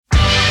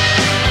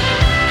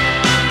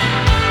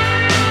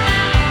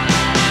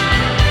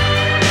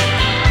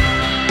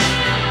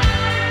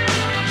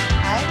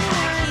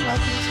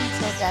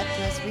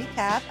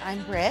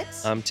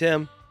I'm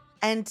Tim.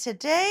 And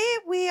today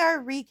we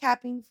are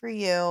recapping for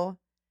you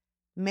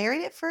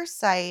Married at First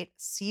Sight,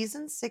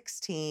 Season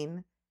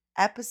 16,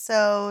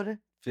 Episode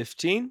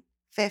 15.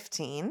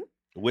 15.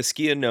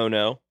 Whiskey a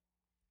no-no.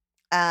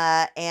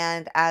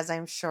 And as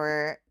I'm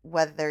sure,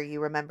 whether you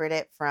remembered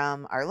it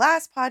from our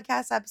last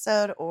podcast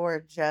episode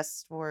or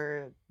just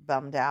were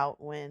bummed out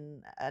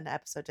when an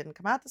episode didn't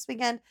come out this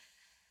weekend,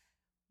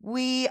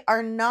 we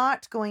are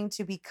not going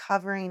to be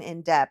covering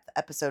in depth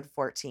episode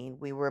 14.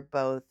 We were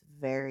both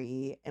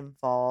very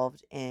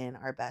involved in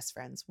our best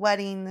friend's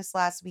wedding this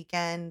last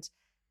weekend.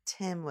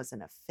 Tim was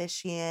an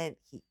officiant,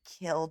 he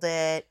killed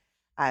it.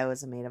 I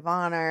was a maid of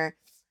honor.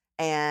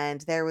 And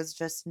there was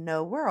just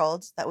no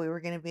world that we were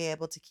going to be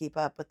able to keep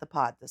up with the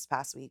pod this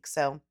past week.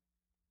 So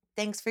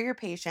thanks for your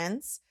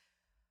patience.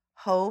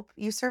 Hope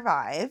you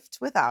survived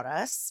without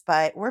us,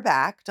 but we're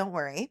back. Don't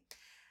worry.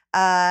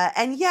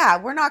 And yeah,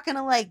 we're not going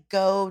to like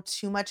go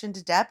too much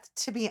into depth.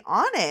 To be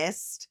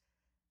honest,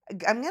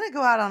 I'm going to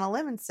go out on a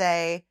limb and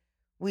say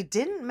we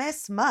didn't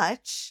miss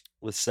much.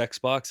 With sex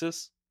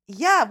boxes?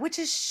 Yeah, which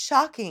is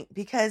shocking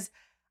because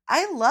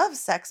I love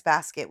Sex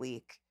Basket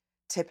Week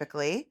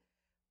typically,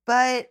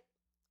 but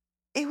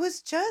it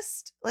was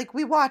just like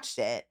we watched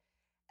it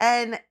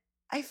and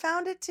I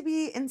found it to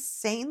be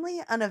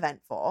insanely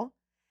uneventful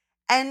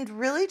and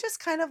really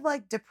just kind of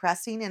like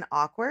depressing and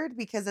awkward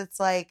because it's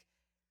like,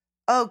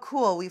 oh,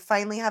 cool. We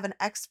finally have an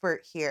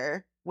expert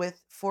here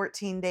with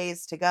 14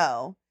 days to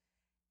go.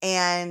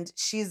 And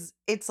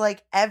it's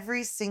like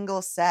every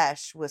single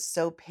sesh was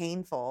so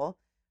painful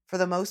for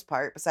the most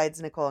part, besides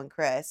Nicole and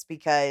Chris,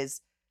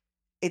 because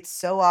it's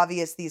so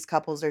obvious these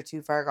couples are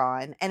too far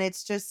gone. And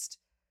it's just,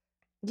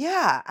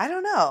 yeah, I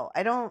don't know.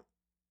 I don't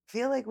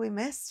feel like we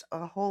missed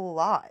a whole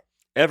lot.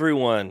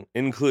 Everyone,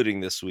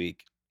 including this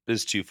week,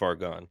 is too far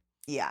gone.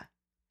 Yeah.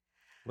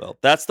 Well,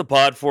 that's the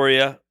pod for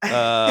you.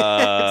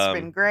 It's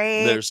been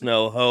great. There's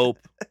no hope.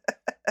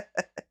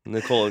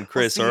 Nicole and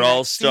Chris see are you all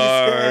next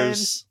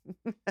stars.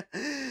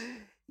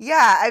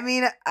 Yeah, I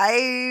mean,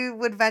 I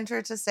would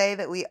venture to say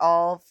that we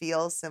all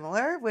feel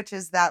similar, which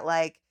is that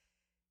like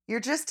you're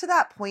just to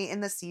that point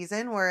in the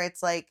season where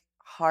it's like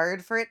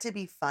hard for it to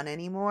be fun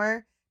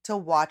anymore to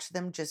watch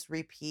them just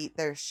repeat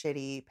their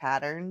shitty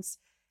patterns.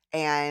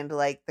 And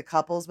like the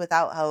couples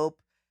without hope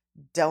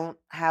don't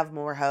have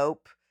more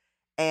hope.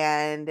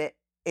 And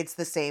it's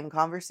the same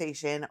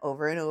conversation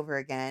over and over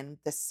again,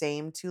 the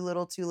same too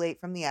little too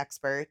late from the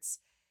experts.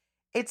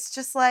 It's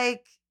just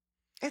like,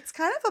 it's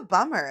kind of a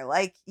bummer.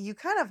 Like you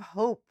kind of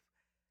hope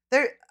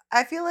there.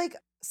 I feel like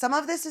some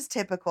of this is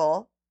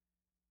typical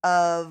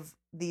of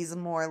these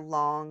more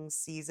long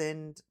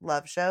seasoned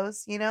love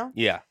shows, you know?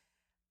 Yeah.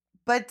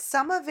 But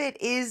some of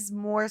it is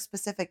more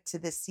specific to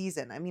this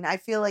season. I mean, I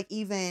feel like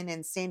even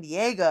in San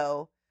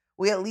Diego,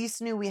 we at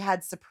least knew we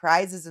had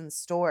surprises in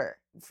store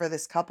for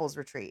this couples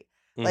retreat.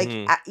 Like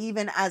Mhm.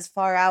 even as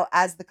far out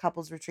as the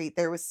couples retreat,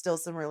 there was still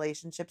some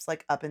relationships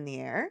like up in the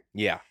air.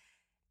 Yeah.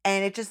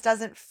 And it just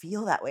doesn't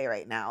feel that way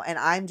right now. And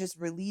I'm just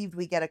relieved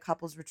we get a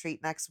couples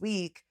retreat next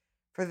week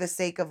for the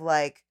sake of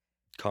like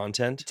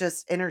Content.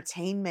 just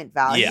entertainment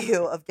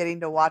value of getting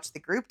to watch the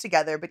group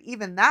together. But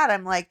even that,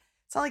 I'm like,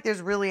 it's not like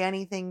there's really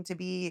anything to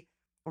be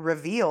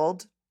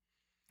revealed.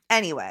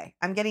 Anyway,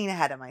 I'm getting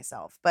ahead of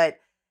myself, but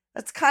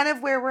that's kind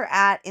of where we're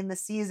at in the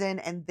season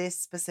and this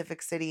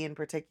specific city in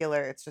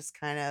particular. It's just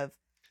kind of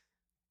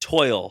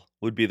Toil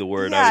would be the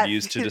word I yeah, would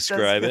use to it does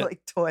describe feel it.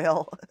 like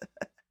toil.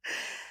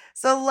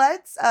 So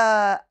let's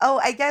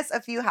I guess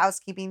a few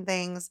housekeeping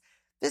things.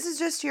 This is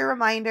just your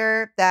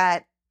reminder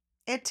that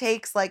it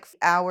takes like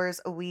hours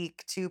a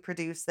week to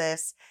produce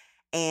this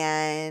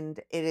and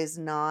it is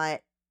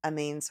not a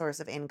main source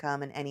of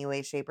income in any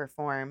way shape or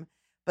form.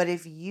 But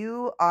if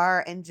you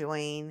are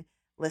enjoying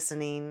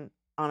listening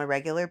on a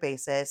regular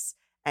basis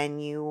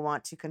and you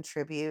want to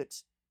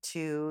contribute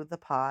to the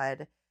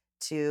pod,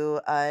 to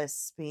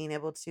us being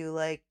able to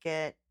like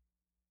get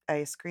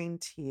ice cream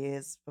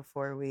teas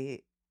before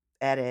we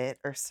edit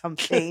or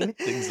something,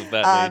 Things of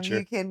that nature.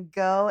 you can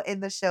go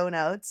in the show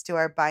notes to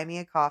our Buy Me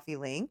a Coffee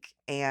link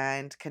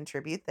and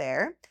contribute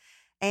there.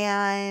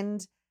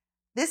 And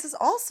this is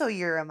also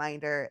your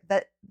reminder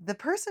that the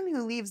person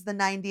who leaves the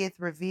 90th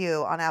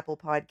review on Apple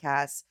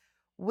Podcasts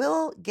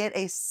will get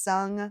a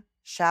sung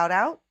shout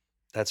out.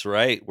 That's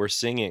right. We're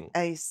singing.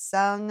 A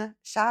sung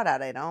shout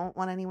out. I don't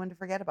want anyone to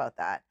forget about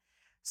that.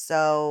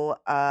 So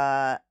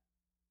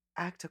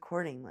act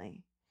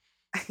accordingly.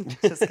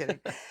 Just kidding.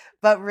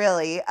 But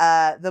really,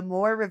 the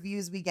more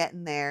reviews we get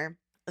in there,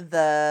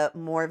 the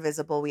more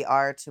visible we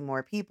are to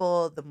more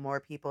people, the more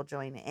people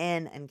join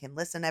in and can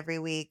listen every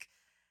week.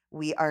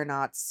 We are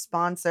not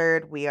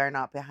sponsored. We are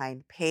not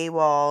behind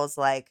paywalls.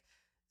 Like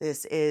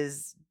this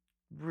is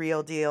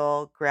real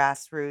deal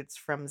grassroots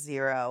from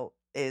zero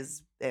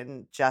is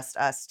in just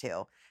us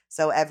two.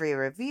 So every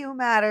review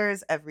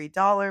matters, every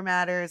dollar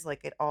matters.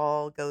 Like it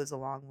all goes a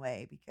long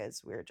way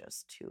because we're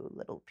just two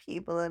little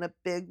people in a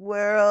big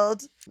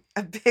world,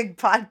 a big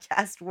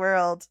podcast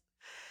world.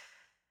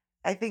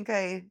 I think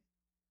I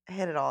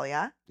hit it all,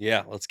 yeah?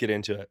 Yeah, let's get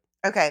into it.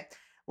 Okay.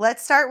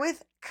 Let's start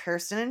with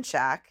Kirsten and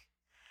Shaq.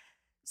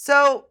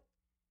 So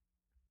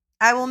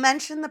I will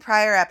mention the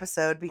prior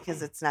episode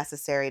because it's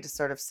necessary to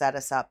sort of set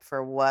us up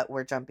for what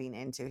we're jumping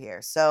into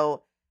here.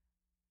 So,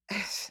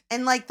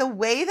 and like the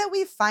way that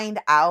we find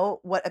out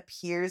what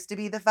appears to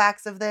be the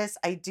facts of this,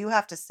 I do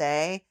have to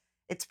say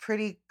it's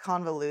pretty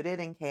convoluted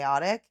and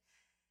chaotic.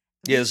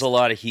 Yeah, there's a These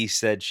lot of he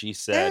said, she There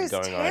said is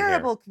going on here.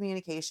 terrible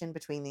communication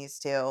between these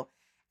two.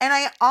 And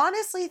I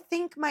honestly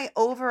think my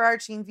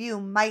overarching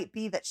view might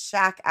be that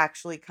Shaq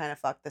actually kind of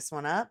fucked this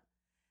one up.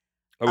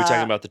 Are we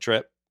talking Uh about the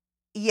trip?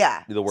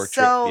 yeah. The work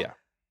trip? So Yeah.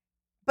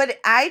 but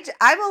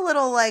I'm a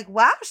little like,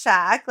 wow,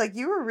 Shaq, like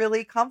you were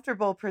really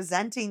comfortable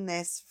presenting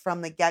this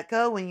from the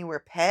get-go when you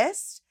were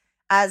pissed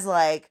as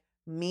like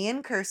me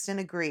and Kirsten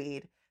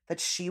agreed that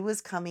she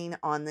was coming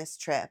on this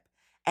trip.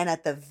 And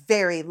at the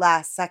very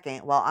last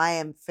second, while I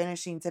am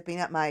finishing zipping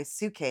up my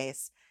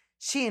suitcase,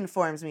 she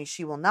informs me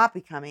she will not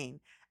be coming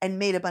and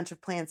made a bunch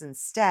of plans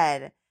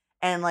instead.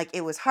 And like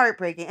it was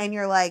heartbreaking. And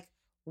you're like,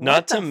 Not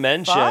what to the fuck?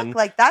 mention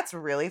Like that's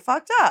really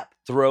fucked up.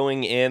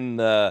 throwing in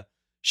the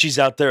she's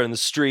out there in the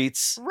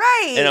streets. And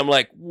Right. I'm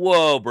like,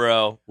 whoa,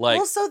 bro. Well,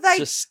 Like, so like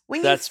just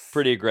that's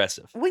pretty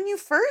aggressive. when you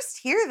first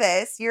hear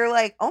this, you're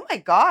like, "Oh my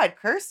god,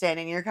 Kirsten."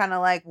 And you're kind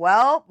of like,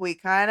 "Well, we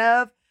kind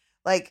of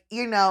like,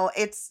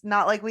 it's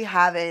not like we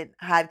haven't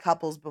had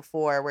couples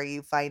before where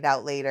you find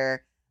out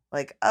later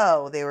like,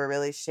 oh, they were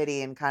really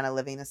shitty and kind of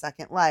living a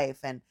second life."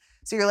 And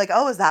so you're like,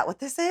 "Oh, is that what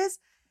this is?"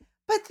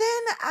 But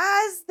then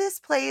as this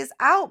plays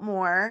out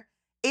more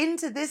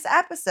into this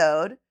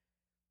episode,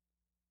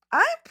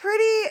 I'm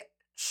pretty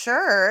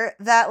sure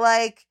that,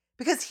 like,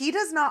 because he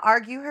does not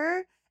argue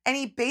her, and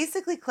he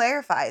basically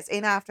clarifies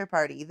in After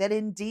Party that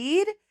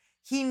indeed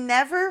he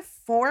never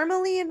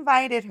formally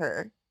invited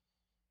her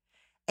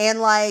and,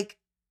 like,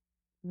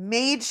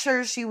 made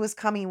sure she was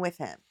coming with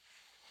him.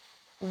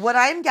 What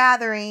I'm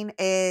gathering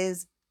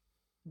is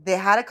they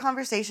had a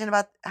conversation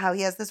about how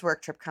he has this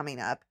work trip coming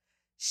up.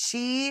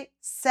 She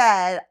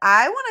said,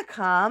 I want to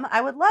come.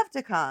 I would love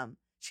to come.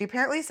 She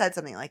apparently said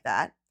something like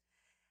that.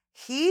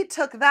 He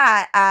took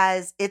that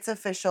as it's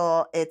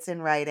official, it's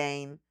in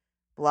writing,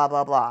 blah,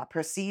 blah, blah.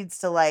 Proceeds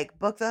to like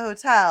book the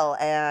hotel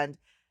and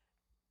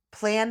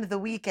planned the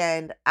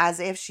weekend as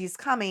if she's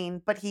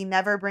coming, but he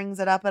never brings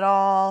it up at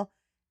all,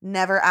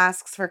 never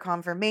asks for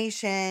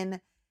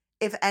confirmation.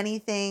 If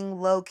anything,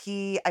 low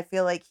key, I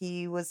feel like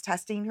he was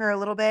testing her a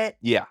little bit.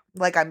 Yeah.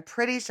 Like I'm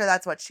pretty sure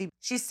that's what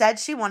she said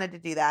she wanted to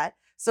do that.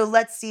 So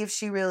let's see if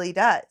she really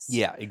does.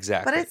 Yeah, But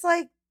exactly. it's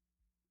like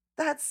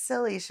that's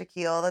silly,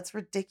 Shaquille. That's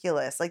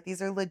ridiculous. Like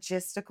these are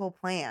logistical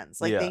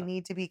plans. Like they Yeah.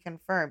 need to be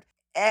confirmed.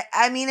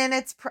 I mean, and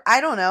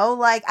I don't know.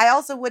 Like I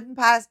also wouldn't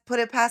put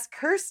it past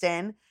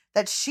Kirsten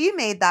that she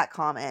made that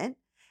comment,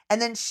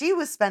 and then she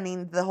was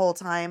spending the whole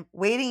time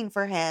waiting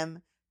for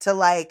him to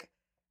like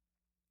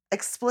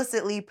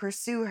explicitly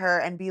pursue her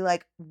and be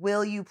like,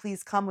 "Will you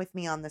please come with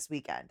me on this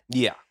weekend?"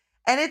 Yeah.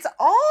 And it's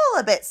all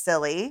a bit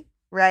silly,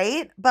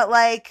 right? But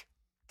like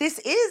this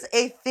is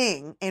a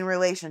thing in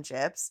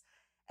relationships,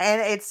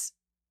 and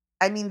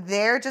I mean,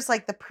 they're just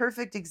like the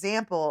perfect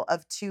example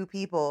of two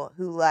people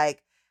who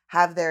like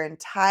have their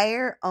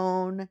entire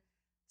own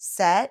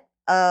set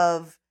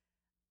of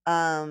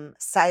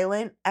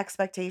silent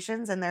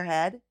expectations in their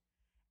head,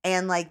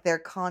 and like they're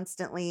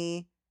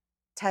constantly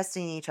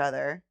testing each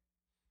other,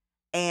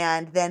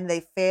 and then they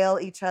fail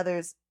each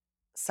other's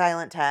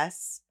silent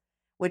tests,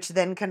 which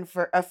then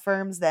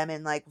affirms them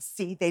in like,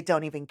 see, they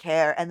don't even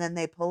care, and then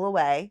they pull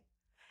away,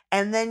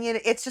 and then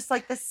it's just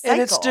like this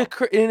And cycle.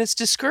 it's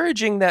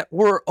discouraging that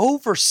we're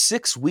over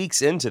 6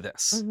 weeks into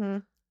this.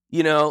 Mhm.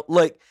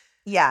 Like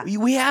Yeah.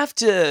 we have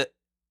to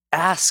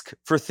ask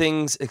for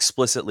things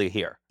explicitly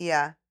here.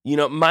 Yeah.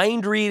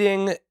 Mind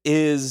reading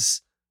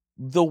is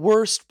the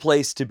worst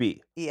place to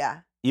be.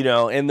 Yeah.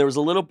 And there was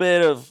a little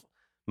bit of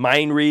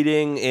mind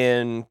reading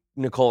in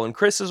Nicole and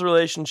Chris's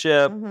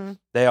relationship. Mhm.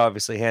 They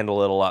obviously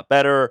handle it a lot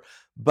better,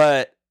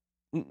 but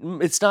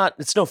it's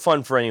no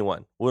fun for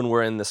anyone when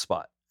we're in this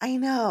spot. I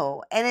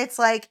know. And it's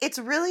like it's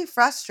really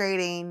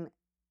frustrating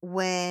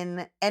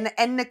when and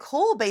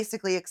Nicole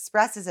basically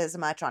expresses as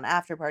much on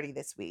After Party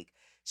this week.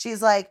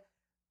 She's like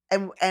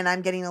and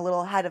I'm getting a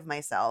little ahead of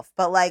myself,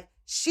 but like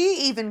she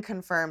even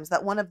confirms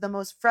that one of the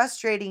most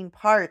frustrating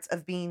parts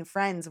of being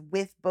friends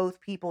with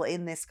both people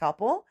in this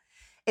couple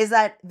is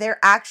that they're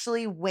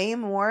actually way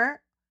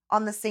more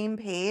on the same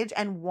page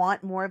and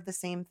want more of the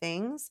same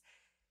things,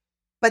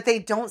 but they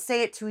don't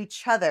say it to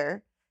each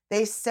other.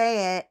 They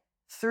say it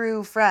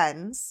through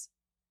friends,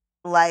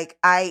 like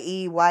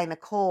i.e. why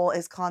Nicole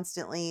is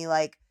constantly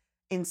like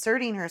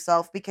inserting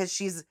herself because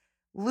she's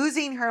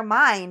losing her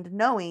mind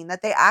knowing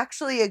that they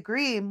actually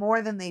agree more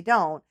than they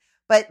don't,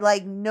 but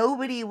like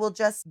nobody will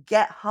just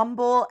get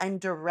humble and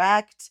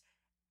direct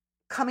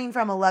coming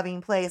from a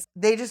loving place.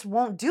 They just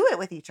won't do it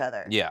with each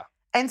other. Yeah.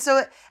 And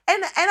so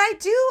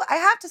I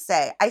have to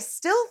say I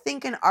still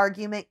think an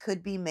argument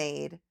could be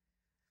made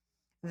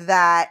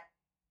that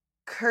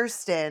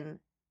Kirsten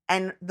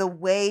and the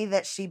way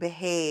that she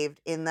behaved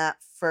in that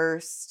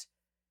first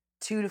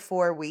 2 to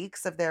 4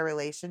 weeks of their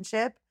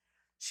relationship,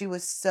 she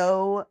was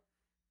so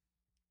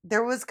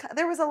there was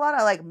a lot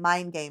of like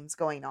mind games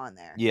going on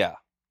there. Yeah.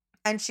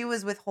 And she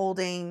was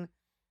withholding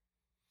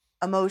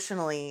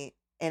emotionally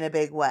in a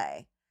big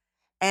way.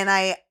 And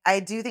I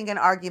do think an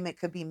argument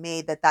could be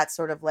made that that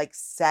sort of like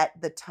set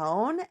the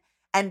tone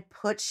and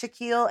put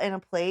Shaquille in a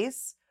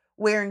place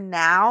where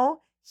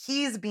now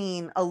he's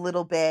being a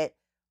little bit,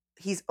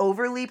 he's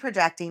overly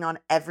projecting on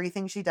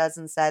everything she does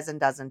and says and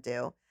doesn't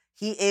do.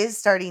 He is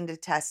starting to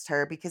test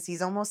her because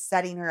he's almost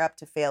setting her up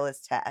to fail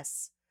his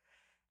tests.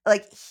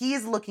 Like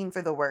he's looking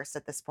for the worst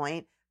at this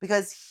point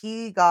because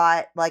he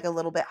got like a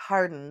little bit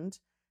hardened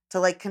to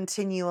like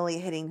continually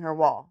hitting her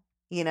wall,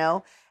 you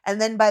know? And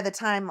then by the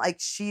time like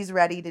she's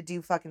ready to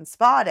do fucking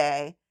spa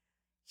day,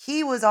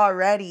 he was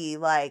already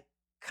like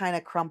kind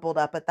of crumpled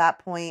up at that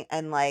point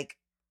and like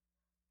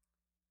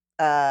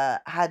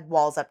had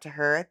walls up to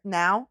her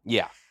now.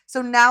 Yeah.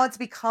 So now it's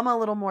become a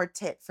little more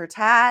tit for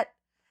tat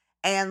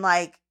and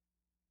like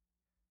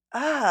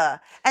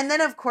and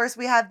then of course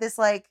we have this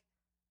like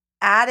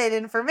added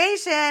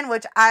information,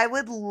 which I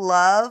would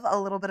love a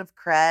little bit of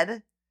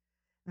cred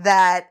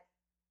that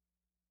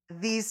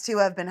these two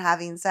have been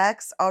having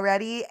sex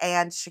already,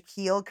 and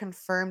Shaquille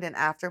confirmed an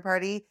after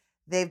party.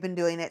 They've been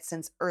doing it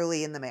since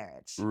early in the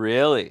marriage.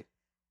 Really?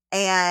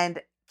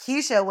 And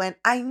Keisha went,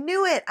 I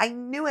knew it. I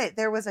knew it.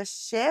 There was a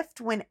shift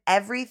when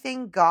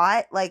everything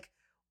got like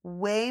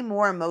way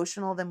more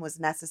emotional than was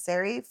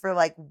necessary for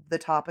like the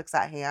topics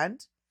at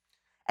hand.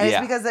 And it's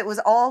Yeah. because it was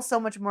all so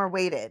much more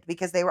weighted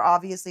because they were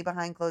obviously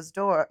behind closed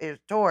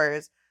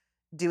doors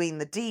doing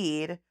the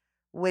deed,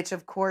 which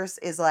of course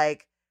is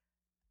like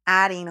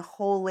adding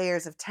whole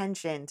layers of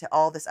tension to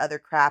all this other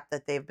crap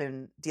that they've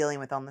been dealing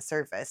with on the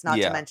surface. Not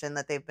to Yeah. mention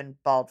that they've been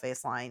bald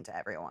face lying to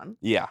everyone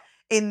Yeah.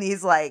 in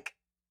these like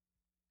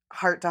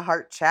heart to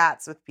heart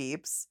chats with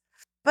peeps.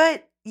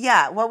 But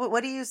yeah,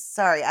 what do you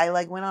sorry, I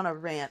like went on a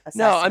rant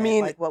No, I assessment.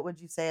 mean, Like what would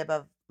you say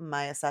about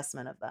my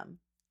assessment of them?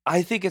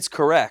 I think it's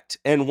correct.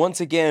 And once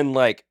again,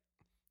 like,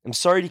 I'm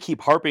sorry to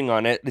keep harping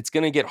on it. It's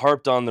going to get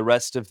harped on the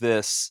rest of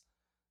this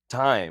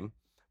time.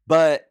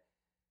 But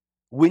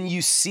when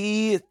you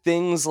see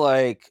things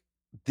like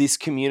these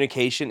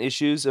communication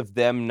issues of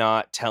them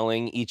not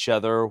telling each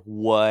other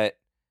what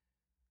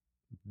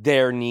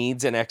their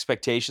needs and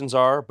expectations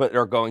are, but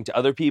are going to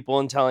other people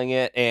and telling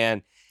it,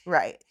 and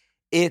Right.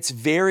 it's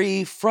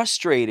very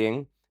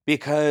frustrating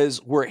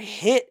because we're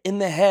hit in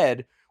the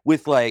head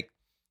with like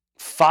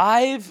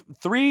five,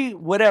 three,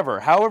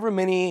 whatever, however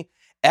many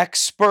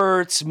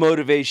experts,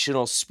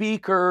 motivational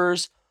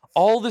speakers,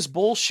 all this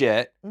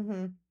bullshit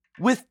Mhm.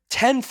 with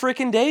 10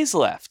 freaking days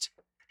left.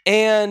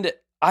 And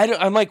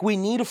I'm like, we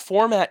need a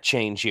format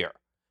change here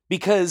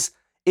because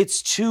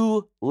it's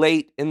too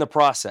late in the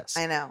process.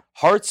 I know.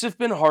 Hearts have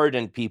been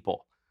hardened,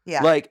 people.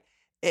 Yeah. Like,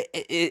 It's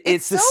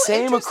it's the so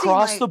same interesting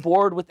across the like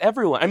board with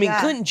everyone. I mean, yeah.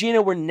 Clint and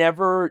Gina were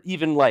never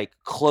even like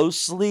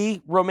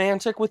closely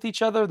romantic with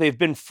each other. They've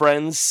been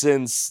friends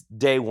since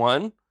day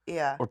one,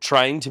 Yeah. or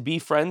trying to be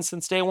friends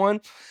since day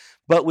one.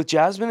 But with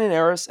Jasmine and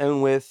Eris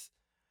and with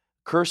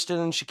Kirsten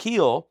and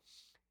Shaquille,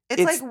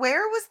 It's like, it's,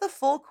 where was the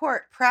full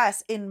court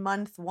press in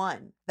month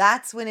 1?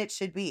 That's when it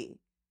should be.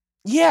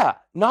 yeah,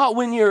 not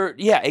when you're,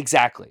 yeah,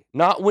 exactly.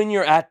 Not when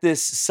you're at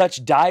this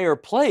such dire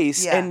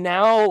place Yeah. and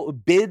now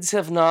bids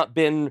have not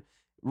been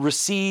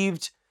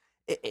received.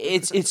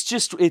 It's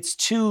just, it's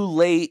too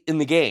late in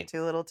the game.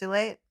 Too little, too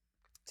late.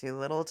 Too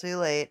little, too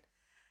late.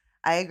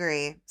 I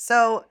agree.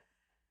 So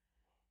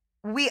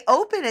we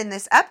open in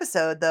this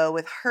episode though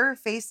with her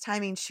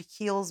FaceTiming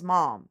Shaquille's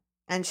mom,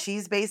 and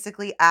she's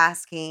basically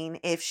asking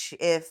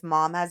if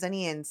mom has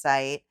any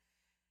insight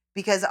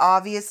because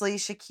obviously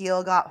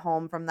Shaquille got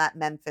home from that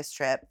Memphis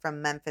trip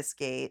from Memphis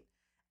Gate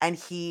and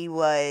he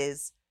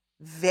was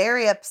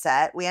very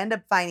upset. We end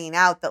up finding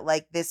out that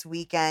like this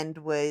weekend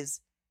was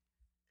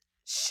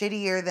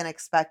shittier than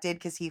expected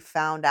because he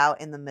found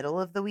out in the middle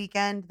of the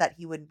weekend that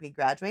he wouldn't be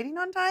graduating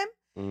on time.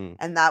 Mm,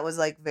 And that was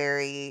like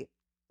very,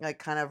 like,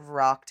 kind of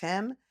rocked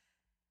him,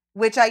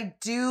 which I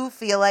do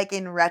feel like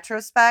in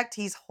retrospect,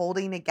 he's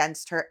holding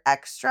against her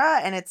extra.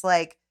 And it's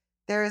like,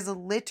 there is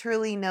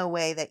literally no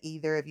way that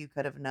either of you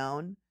could have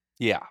known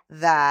yeah.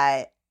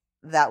 that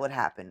that would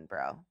happen,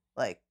 bro.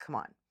 Like, come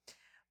on.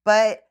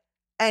 But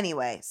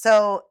anyway,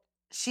 so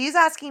she's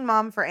asking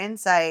mom for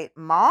insight.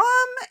 Mom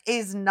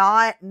is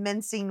not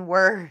mincing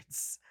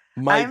words.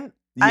 My, I'm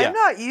yeah.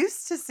 not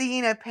used to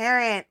seeing a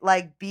parent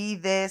like be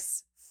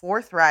this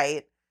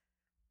forthright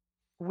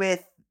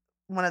with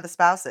one of the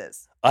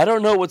spouses. I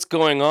don't know what's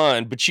going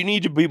on, but you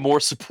need to be more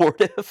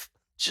supportive.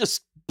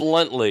 Just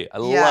bluntly. I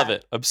love Yeah.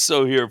 it. I'm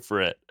so here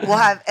for it. We'll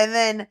have and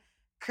then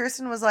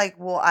Kirsten was like,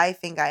 "Well, I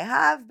think I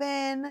have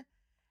been."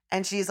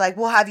 And she's like,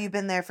 "Well, have you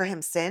been there for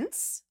him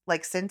since?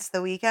 Like since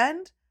the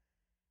weekend?"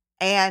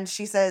 And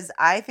she says,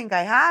 "I think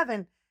I have."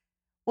 And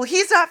well,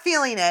 he's not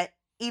feeling it,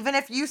 even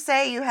if you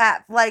say you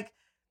have. Like,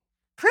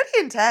 pretty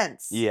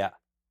intense. Yeah.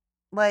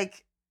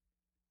 Like,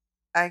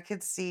 I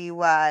could see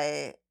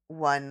why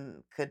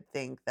one could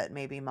think that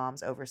maybe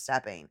mom's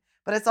overstepping.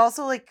 But it's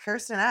also like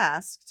Kirsten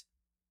asked.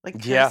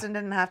 Like, Yeah. Kirsten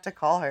didn't have to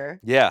call her.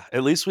 Yeah.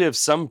 At least we have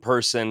some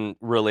person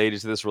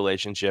related to this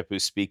relationship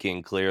who's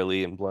speaking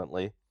clearly and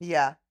bluntly.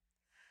 Yeah.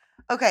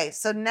 Okay,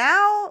 so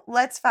now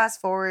let's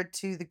fast forward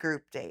to the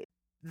group date.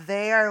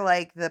 They are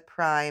like the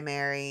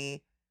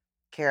primary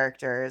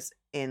characters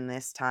in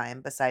this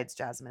time besides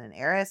Jasmine and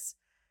Eris.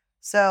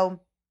 So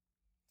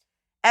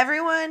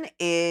everyone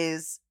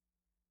is,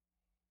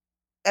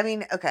 I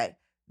mean, okay,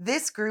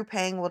 this group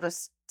hang, we'll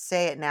just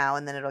say it now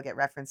and then it'll get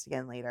referenced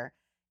again later.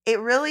 It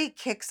really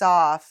kicks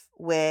off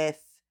with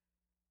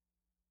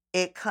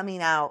it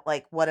coming out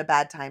like what a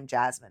bad time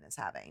Jasmine is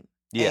having.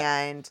 Yeah.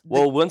 And the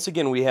Well, once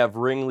again, we have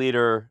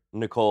ringleader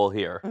Nicole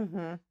here.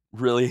 Mhm.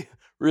 Really,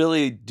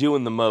 really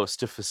doing the most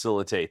to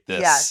facilitate Yeah,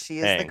 this she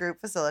is the hang.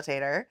 group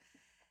facilitator.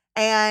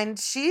 And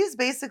she's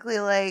basically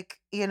like,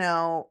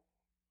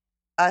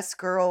 us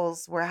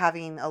girls were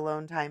having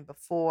alone time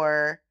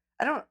before.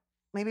 I don't,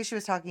 maybe she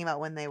was talking about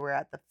when they were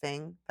at the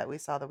thing that we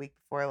saw the week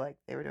before, like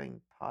they were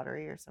doing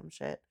pottery or some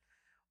shit.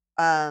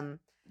 Um,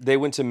 They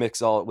went to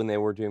mixol when they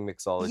were doing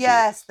mixology.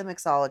 yes, the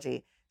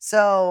mixology.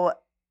 So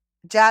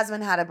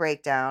Jasmine had a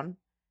breakdown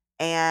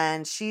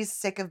and she's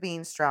sick of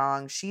being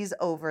strong. She's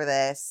over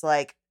this.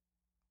 Like,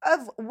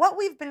 of what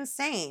we've been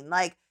saying.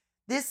 Like,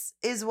 this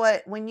is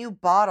what, when you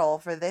bottle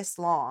for this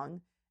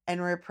long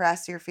and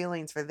repress your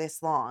feelings for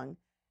this long,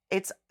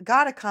 it's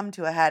got to come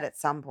to a head at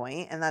some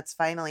point, and that's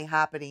finally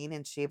happening.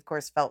 And she, of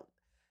course, felt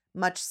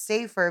much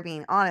safer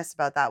being honest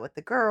about that with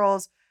the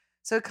girls.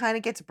 So it kind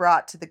of gets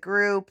brought to the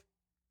group,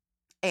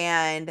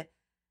 and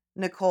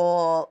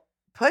Nicole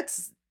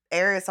puts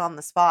Eris on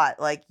the spot.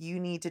 Like, you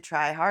need to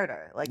try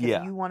harder. Like, if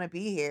Yeah. you want to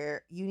be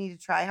here, you need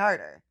to try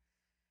harder.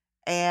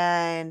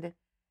 And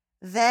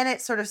then it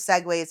sort of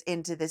segues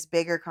into this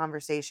bigger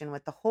conversation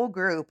with the whole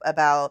group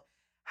about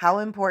how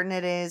important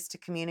it is to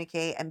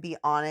communicate and be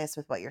honest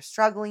with what you're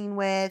struggling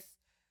with.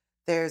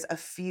 There's a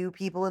few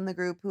people in the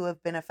group who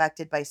have been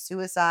affected by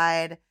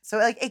suicide. So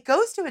like it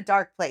goes to a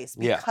dark place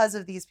Yeah. because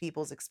of these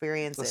people's The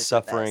experiences with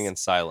suffering this. and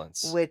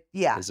silence With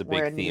yeah, is a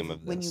big when theme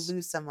of when you this.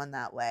 lose someone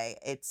that way,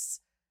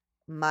 it's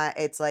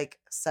like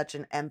such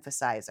an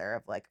emphasizer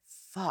of like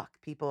fuck,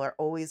 people are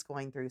always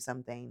going through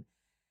something.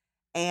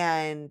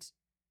 And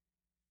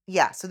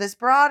yeah, so this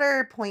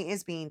broader point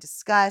is being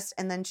discussed,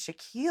 and then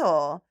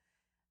Shaquille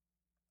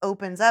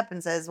opens up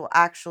and says, "Well,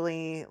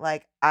 actually,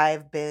 like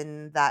I've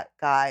been that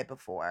guy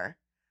before."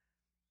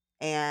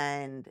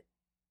 And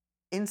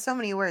in so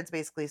many words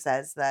basically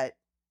says that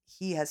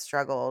he has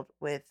struggled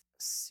with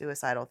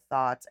suicidal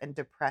thoughts and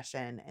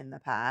depression in the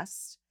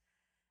past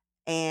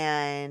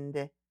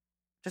and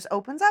just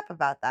opens up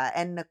about that.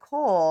 And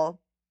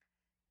Nicole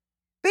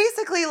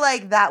basically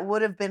like that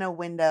would have been a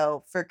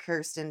window for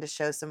Kirsten to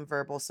show some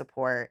verbal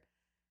support.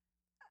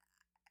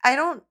 I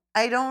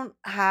don't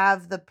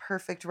have the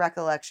perfect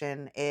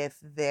recollection if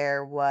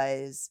there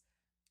was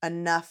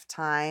enough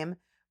time,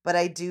 but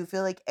I do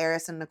feel like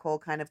Eris and Nicole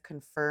kind of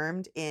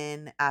confirmed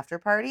in After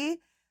Party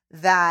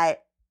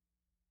that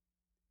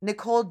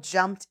Nicole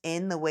jumped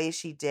in the way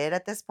she did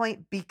at this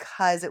point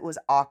because it was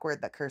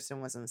awkward that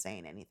Kirsten wasn't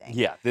saying anything.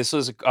 Yeah, this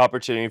was an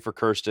opportunity for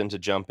Kirsten to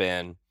jump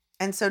in.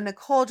 And so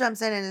Nicole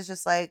jumps in and is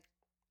just like,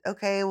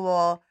 okay,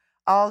 well,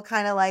 I'll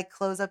kind of like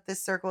close up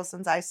this circle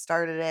since I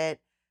started it.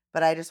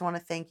 But I just want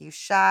to thank you,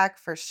 Shaq,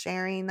 for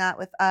sharing that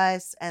with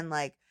us and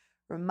like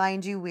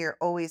remind you we are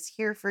always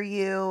here for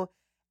you.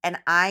 And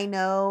I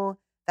know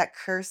that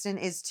Kirsten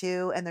is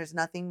too. And there's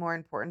nothing more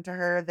important to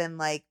her than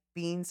like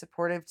being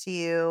supportive to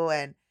you.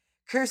 And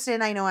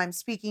Kirsten, I know I'm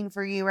speaking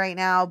for you right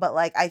now, but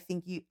like I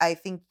think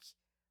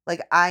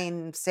like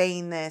I'm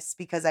saying this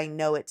because I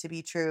know it to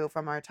be true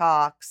from our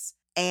talks.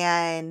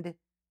 And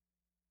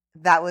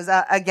that was,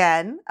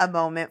 again, a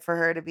moment for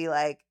her to be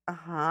like,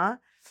 "Uh-huh."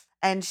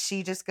 And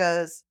she just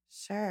goes,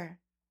 "Sure."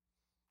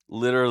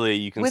 Literally,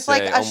 you can With,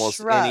 like, say a almost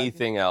shrug.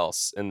 anything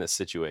else in this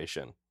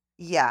situation.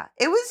 Yeah.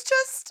 It was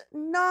just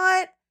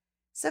not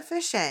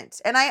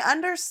sufficient. And I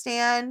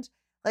understand,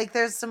 like,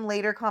 there's some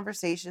later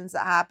conversations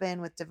that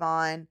happen with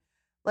Devon.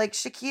 Like,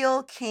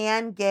 Shaquille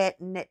can get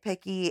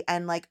nitpicky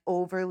and, like,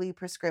 overly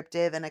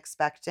prescriptive and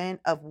expectant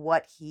of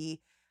what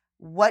he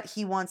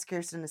wants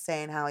Kirsten to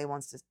say and how he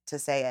wants to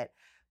say it.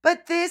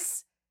 But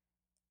this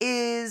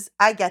is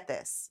I get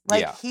this.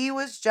 Like, Yeah. he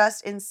was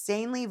just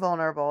insanely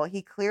vulnerable.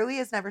 He clearly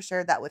has never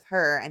shared that with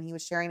her, and he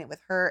was sharing it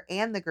with her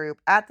and the group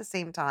at the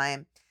same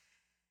time.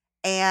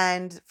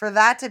 And for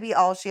that to be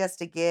all she has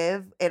to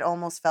give, it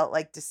almost felt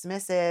like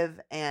dismissive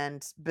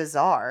and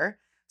bizarre.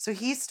 So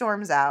he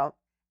storms out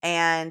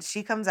and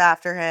she comes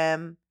after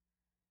him,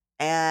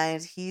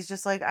 and he's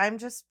just like, I'm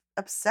just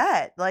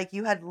upset. Like,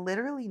 you had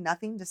literally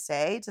nothing to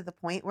say, to the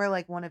point where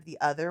like one of the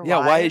other Yeah,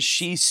 why is wives.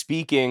 she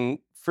speaking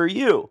for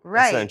you,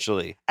 Right.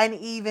 essentially? And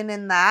even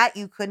in that,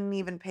 you couldn't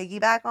even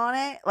piggyback on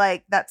it.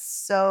 Like, that's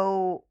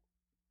so,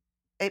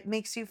 it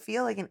makes you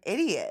feel like an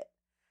idiot.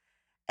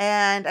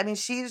 And I mean,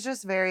 she's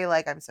just very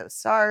like, I'm so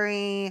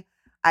sorry.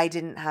 I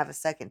didn't have a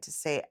second to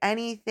say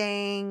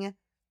anything.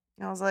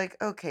 And I was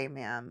like, okay,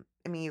 ma'am.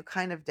 I mean, you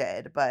kind of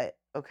did, but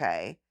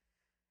okay.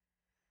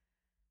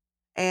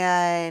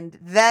 And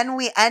then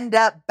we end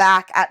up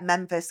back at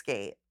Memphis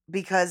Gate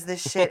because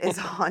this shit is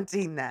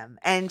haunting them.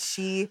 And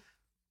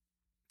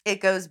it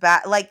goes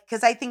back, like,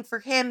 because I think for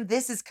him,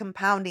 this is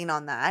compounding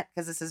on that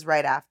because this is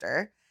right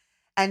after.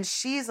 And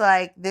she's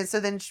like, this. So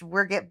then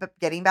we're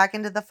getting back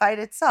into the fight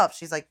itself.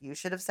 She's like, you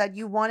should have said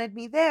you wanted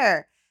me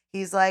there.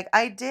 He's like,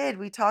 I did.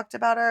 We talked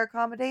about our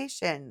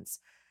accommodations.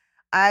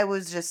 I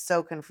was just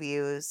so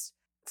confused.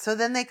 So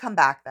then they come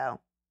back,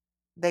 though.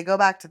 They go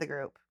back to the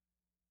group.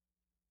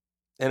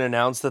 And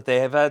announce that they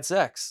have had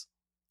sex.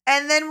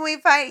 And then we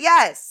find,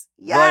 yes.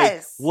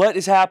 Like, what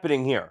is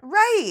happening here?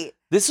 Right.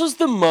 This was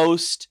the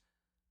most,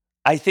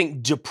 I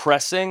think,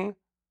 depressing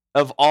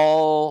of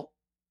all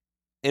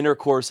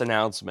intercourse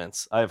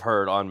announcements I've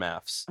heard on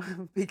MAFS.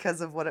 Because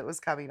of what it was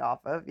coming off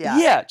of. Yeah.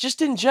 Yeah,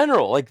 just in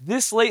general. Like,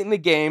 this late in the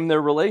game,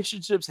 their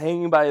relationship's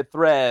hanging by a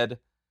thread.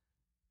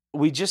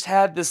 We just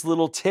had this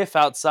little tiff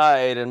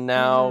outside, and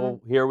now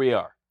here we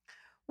are.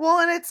 Well,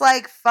 and it's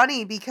like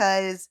funny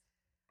because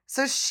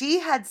so she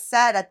had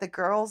said at the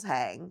girls'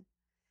 hang,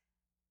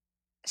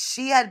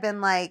 she had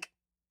been like,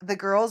 the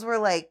girls were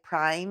like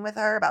prying with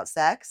her about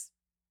sex.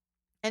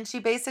 And she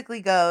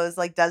basically goes,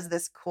 like, does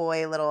this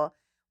coy little,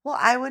 well,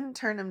 I wouldn't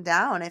turn him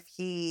down if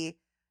he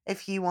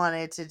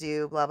wanted to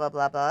do blah, blah,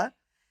 blah, blah.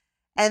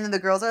 And then the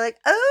girls are like,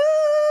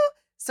 oh.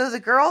 So the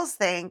girls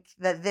think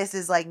that this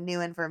is like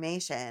new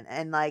information.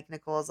 And like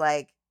Nicole's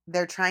like,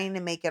 they're trying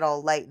to make it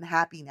all light and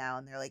happy now.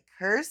 And they're like,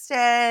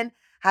 Kirsten,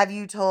 have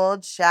you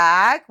told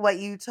Shaq what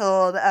you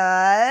told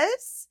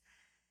us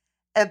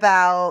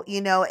about,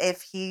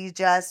 if he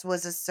just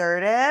was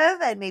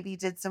assertive and maybe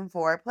did some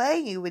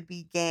foreplay, you would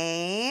be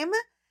game?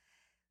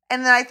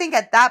 And then I think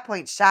at that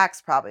point,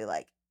 Shaq's probably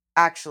like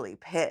actually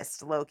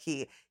pissed, low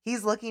key.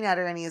 He's looking at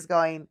her and he's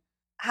going,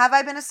 have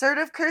I been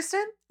assertive,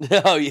 Kirsten?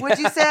 Oh, yeah. Would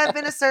you say I've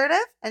been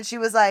assertive? And she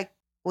was like,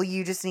 well,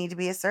 you just need to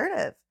be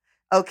assertive.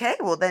 Okay,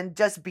 well, then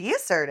just be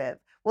assertive.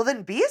 Well,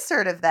 then be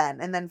assertive then.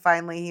 And then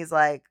finally he's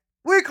like,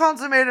 we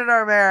consummated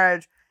our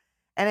marriage.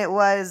 And it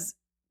was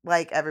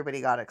like everybody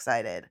got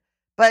excited.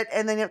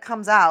 And then it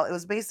comes out, it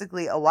was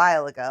basically a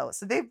while ago.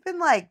 So they've been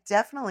like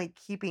definitely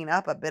keeping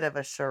up a bit of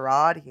a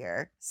charade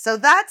here. So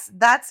that's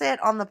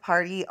it on the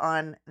party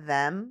on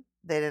them.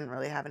 They didn't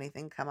really have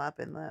anything come up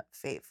in the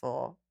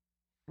fateful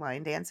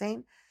line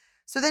dancing.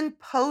 So then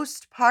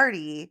post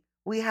party,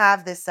 we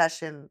have this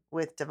session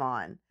with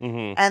Devon.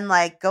 Mhm. And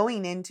like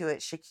going into it,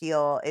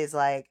 Shaquille is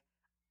like,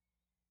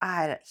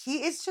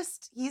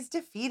 he's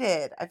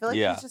defeated. I feel like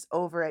Yeah. he's just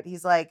over it.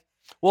 He's like,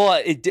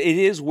 Well, it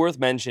is worth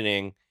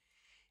mentioning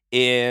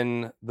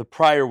in the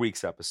prior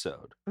week's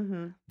episode,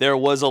 there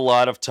was a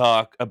lot of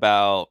talk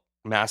about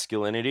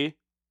masculinity.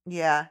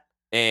 Yeah.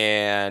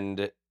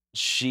 And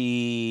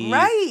she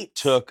Right.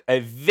 took a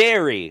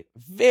very,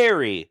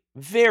 very,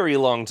 very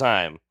long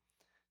time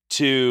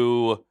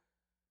to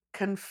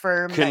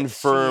confirm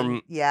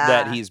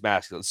that he's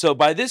masculine. So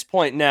by this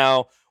point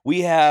now,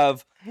 we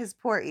have his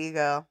poor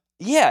ego.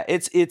 Yeah,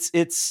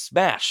 it's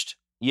smashed.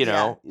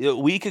 A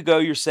week ago,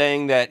 you're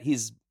saying that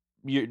he's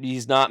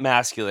not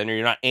masculine, or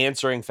you're not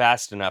answering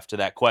fast enough to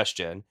that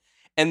question,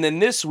 and then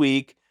this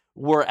week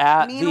we're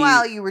at.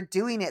 Meanwhile, you were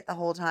doing it the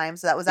whole time,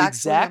 so that was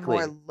actually a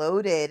more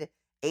loaded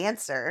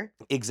answer.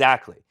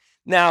 Exactly.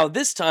 Now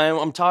this time,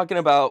 I'm talking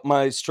about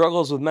my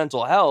struggles with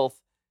mental health,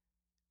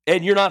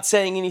 and you're not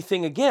saying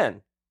anything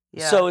again.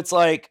 Yeah. So it's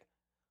like,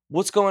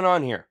 what's going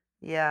on here?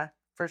 Yeah,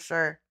 for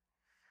sure.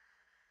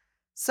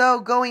 So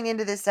going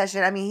into this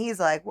session, I mean, he's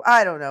like,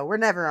 I don't know. We're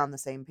never on the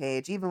same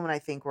page. Even when I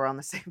think we're on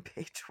the same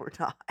page, we're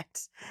not.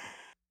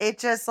 It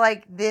just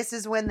like, this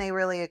is when they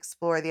really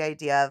explore the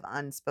idea of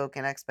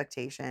unspoken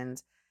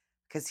expectations,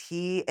 because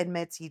he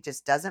admits he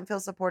just doesn't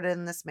feel supported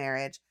in this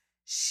marriage.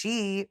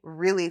 She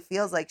really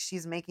feels like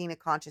she's making a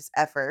conscious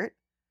effort.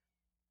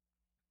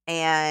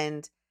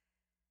 And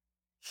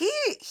he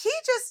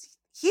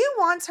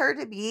wants her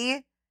to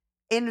be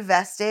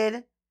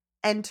invested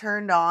and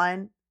turned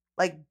on,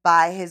 like,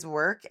 by his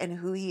work and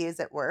who he is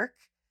at work.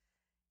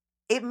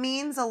 It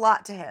means a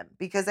lot to him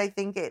because I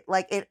think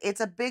it's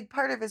a big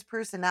part of his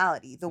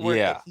personality, the work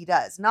that he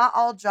does. Not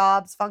all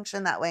jobs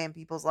function that way in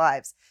people's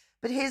lives,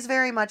 but his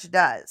very much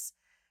does,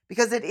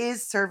 because it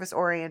is service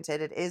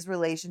oriented. It is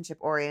relationship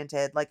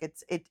oriented. Like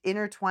it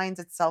intertwines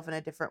itself in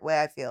a different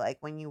way. I feel like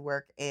when you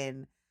work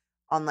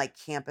on like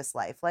campus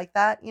life like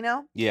that,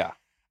 Yeah.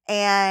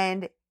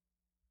 And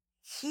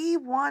he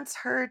wants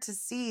her to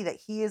see that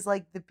he is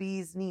like the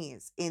bee's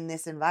knees in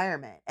this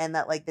environment, and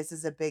that like this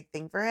is a big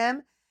thing for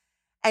him.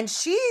 And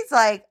she's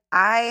like,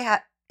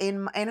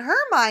 in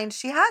her mind,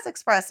 she has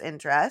expressed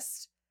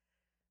interest.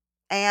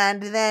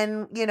 And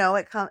then,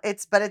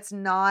 but it's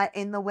not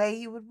in the way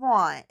you would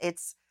want.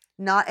 It's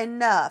not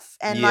enough.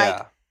 And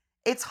like,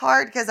 it's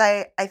hard because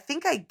I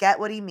think I get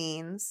what he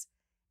means.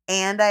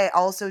 And I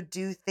also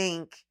do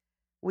think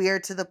we are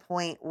to the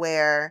point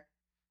where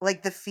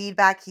like the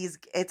feedback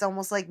it's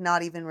almost like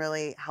not even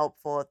really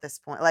helpful at this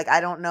point. Like,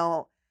 I don't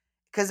know.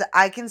 Because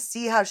I can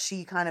see how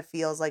she kind of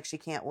feels like she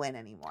can't win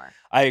anymore.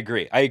 I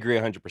agree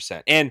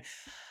 100%. And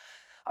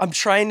I'm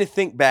trying to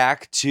think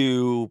back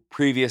to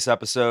previous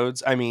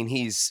episodes. I mean,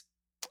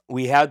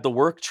 we had the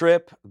work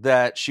trip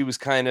that she was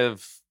kind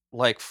of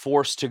like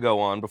forced to go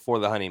on before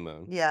the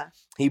honeymoon. Yeah.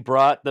 He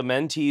brought the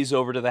mentees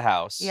over to the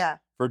house Yeah.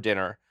 for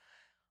dinner.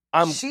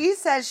 She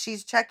says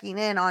she's checking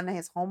in on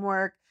his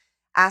homework,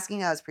 asking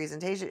how his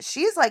presentation.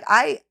 She's like,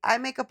 I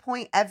make a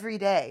point every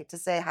day to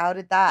say, how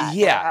did that? Or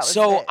Yeah. how was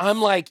So I'm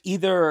this? like,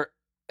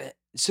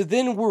 so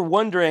then we're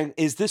wondering,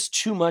 is this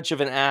too much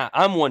of an ask?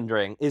 I'm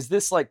wondering, is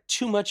this like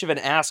too much of an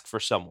ask for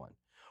someone?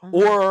 Mhm.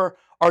 Or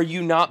are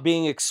you not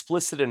being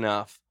explicit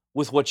enough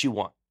with what you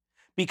want?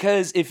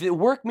 Because if the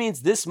work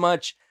means this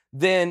much,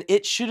 then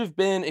it should have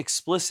been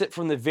explicit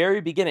from the very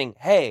beginning.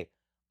 Hey,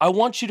 I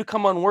want you to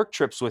come on work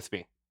trips with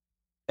me.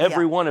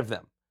 Every Yeah. one of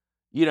them.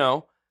 You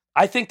know,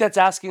 I think that's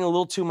asking a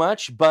little too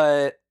much,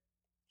 but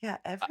Yeah,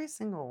 every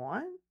single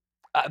one?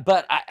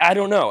 I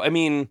don't know. I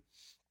mean,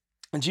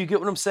 do you get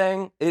what I'm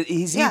saying?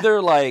 He's Yeah.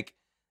 either like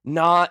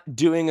not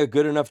doing a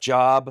good enough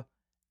job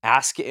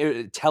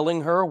asking,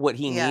 telling her what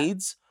he Yeah.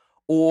 needs,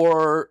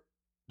 or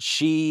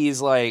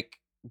she's like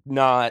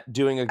not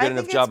doing a I good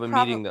enough think it's job of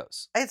meeting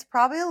those.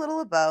 probably a little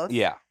of both.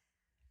 Yeah,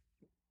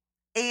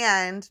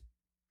 And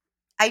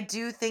I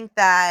do think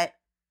that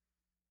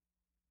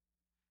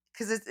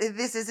because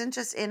this isn't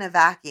just in a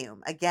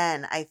vacuum.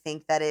 Again, I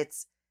think that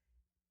it's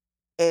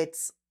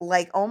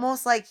like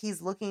almost like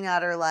he's looking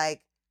at her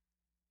like,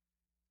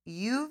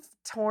 you've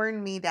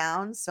torn me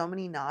down so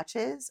many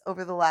notches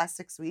over the last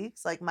 6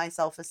 weeks, like my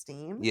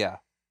self-esteem, yeah,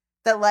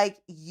 that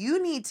like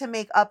you need to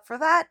make up for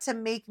that to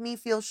make me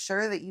feel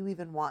sure that you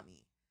even want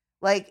me.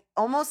 Like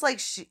almost like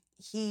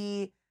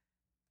he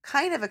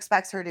kind of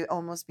expects her to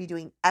almost be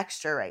doing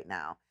extra right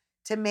now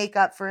to make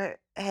up for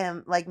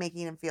him, like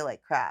making him feel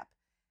like crap.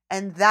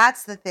 And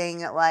that's the thing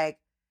that, like,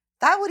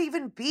 that would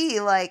even be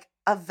like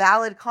a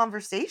valid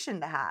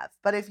conversation to have.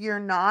 But if you're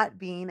not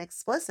being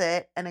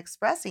explicit and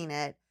expressing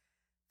it,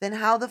 then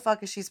how the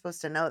fuck is she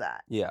supposed to know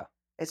that? yeah.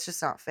 It's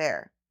just not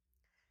fair.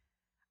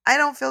 I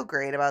don't feel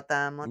great about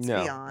them, let's be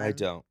No, I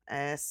don't.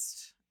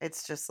 honest.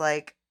 It's just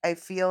like I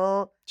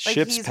feel like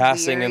Ships he's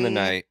passing in the weary.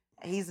 night.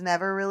 He's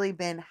never really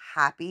been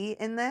happy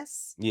in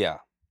this. Yeah,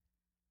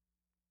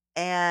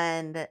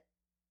 And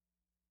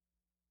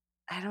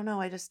I don't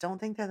know, I just don't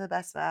think they're the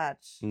best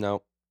match.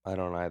 nope, I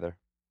don't either.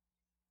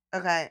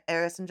 Okay,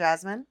 Eris and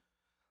Jasmine.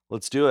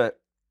 Let's do it.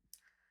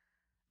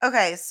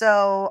 Okay,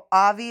 so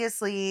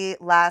obviously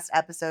last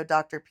episode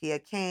Dr. Pia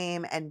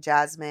came and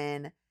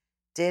Jasmine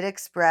did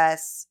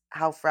express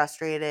how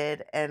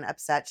frustrated and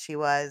upset she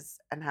was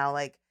and how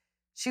like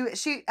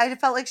she I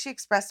felt like she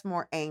expressed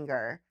more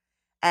anger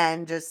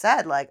and just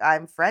said like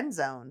I'm friend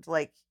zoned,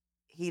 like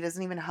he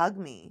doesn't even hug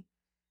me.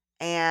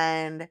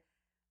 And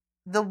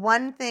the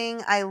one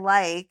thing I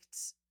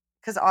liked,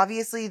 because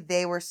obviously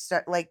they were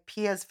like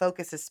Pia's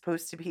focus is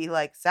supposed to be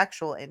like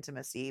sexual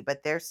intimacy,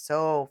 but they're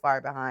so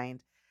far behind.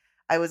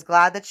 I was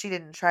glad that she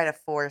didn't try to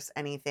force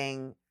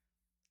anything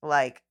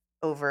like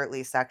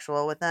overtly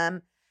sexual with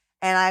them.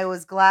 And I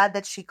was glad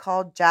that she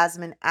called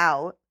Jasmine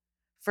out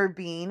for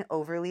being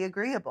overly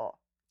agreeable.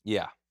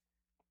 Yeah,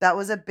 That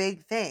was a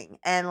big thing.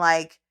 And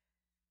like,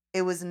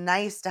 it was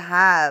nice to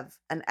have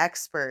an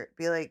expert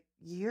be like,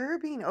 you're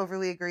being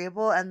overly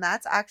agreeable, and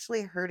that's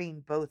actually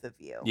hurting both of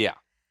you. yeah,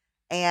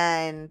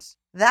 And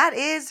that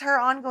is her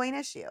ongoing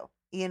issue,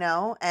 you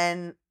know?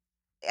 And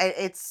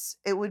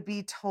it would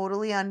be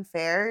totally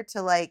unfair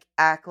to like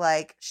act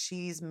like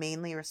she's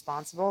mainly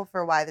responsible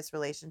for why this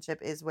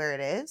relationship is where it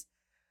is,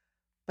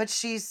 but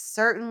she's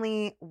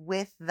certainly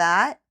with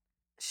that,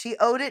 she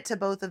owed it to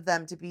both of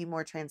them to be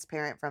more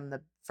transparent from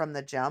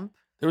the jump.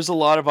 there was a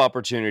lot of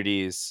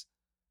opportunities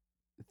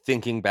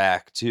thinking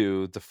back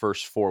to the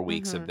first 4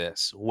 weeks of Mhm.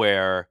 this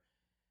where,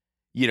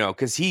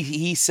 because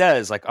he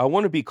says like, I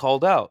want to be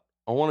called out.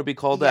 I want to be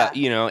called out,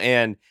 Yeah.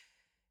 and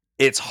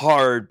it's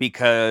hard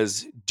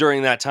because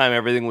during that time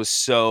everything was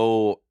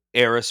so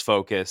Eris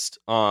focused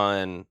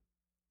on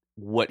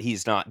what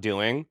he's not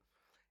doing.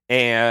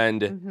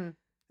 And,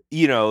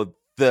 Mhm.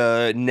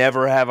 the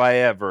never have I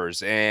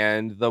evers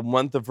and the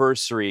month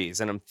anniversaries.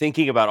 And I'm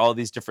thinking about all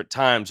these different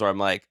times where I'm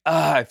like,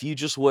 if you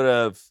just would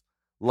have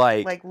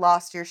like Like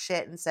lost your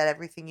shit and said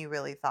everything you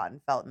really thought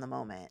and felt in the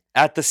moment.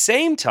 at the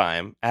same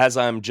time, as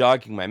I'm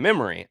jogging my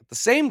memory, at the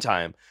same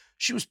time,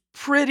 she was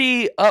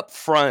pretty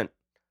upfront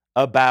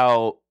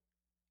about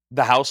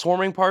the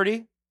housewarming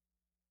party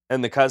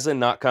and the cousin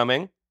not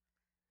coming.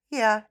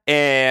 Yeah.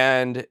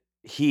 And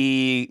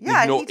he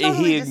Yeah, and he totally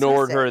dismissed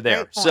ignored it. her there.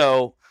 Great point.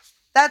 So,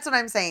 That's what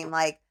I'm saying.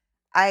 Like,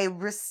 I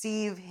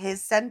receive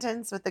his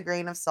sentence with a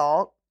grain of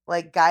salt.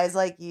 Like, guys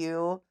like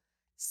you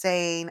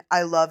saying,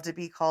 I love to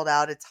be called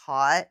out. It's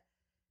hot.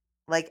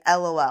 Like,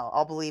 LOL.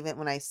 I'll believe it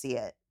when I see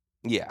it.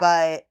 yeah,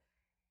 But,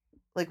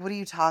 like, what are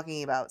you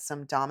talking about?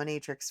 Some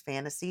dominatrix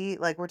fantasy?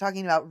 Like, we're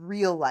talking about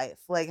real life.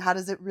 Like, how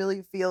does it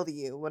really feel to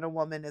you when a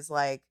woman is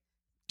like,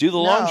 do the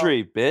no.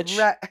 laundry, bitch.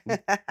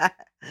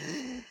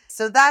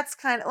 So that's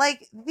kind of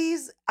like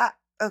these.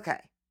 Okay.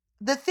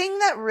 The thing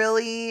that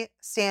really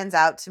stands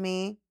out to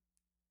me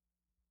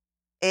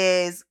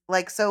is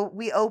like, so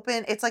we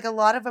open, it's like a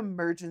lot of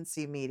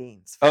emergency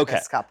meetings for Okay.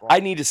 this couple. I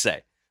need to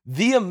say,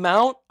 the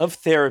amount of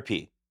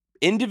therapy,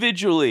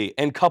 individually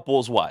and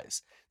couples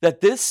wise,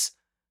 that this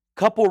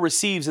couple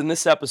receives in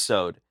this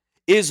episode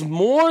is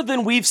more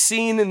than we've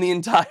seen in the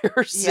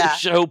entire Yeah.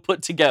 show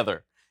put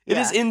together. It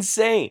is Yeah.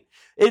 insane.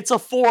 It's a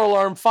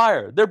 4-alarm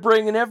fire. They're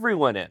bringing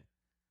everyone in.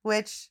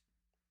 Which,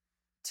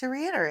 to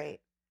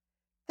reiterate,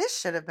 this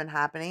should have been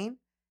happening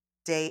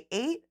day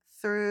 8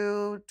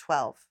 through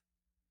 12.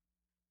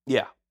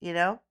 Yeah. You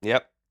know?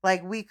 Yep.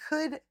 Like, we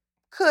could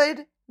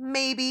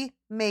maybe,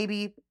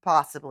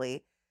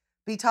 possibly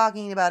be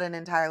talking about an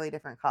entirely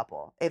different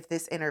couple if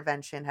this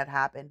intervention had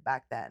happened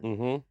back then.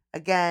 Mm-hmm.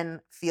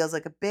 Again, feels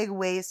like a big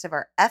waste of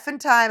our effing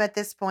time at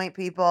this point,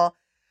 people.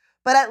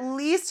 But at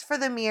least for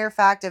the mere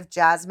fact of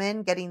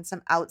Jasmine getting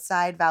some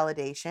outside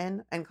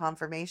validation and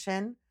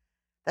confirmation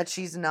that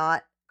she's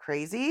not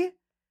crazy,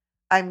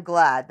 I'm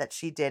glad that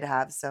she did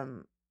have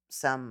some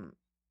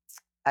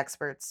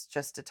experts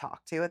just to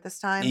talk to at this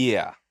time.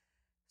 Yeah.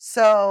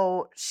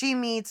 So she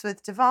meets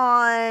with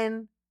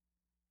Devon,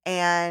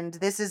 and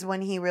this is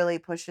when he really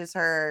pushes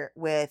her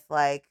with,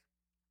 like,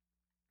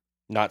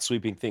 Not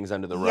sweeping things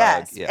under the rug.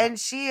 yes. Yeah. And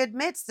she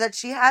admits that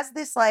she has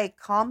this, like,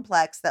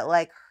 complex that,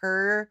 like,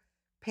 her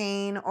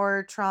pain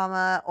or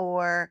trauma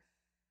or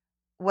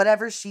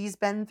whatever she's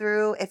been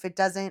through, if it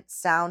doesn't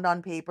sound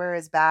on paper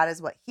as bad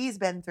as what he's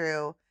been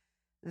through,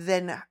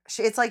 then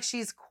it's like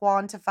she's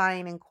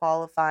quantifying and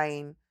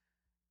qualifying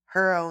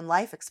her own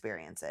life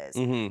experiences.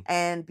 Mm-hmm.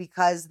 And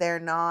because they're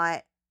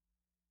not,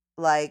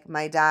 like,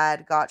 my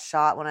dad got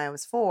shot when I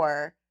was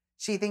 4,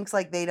 she thinks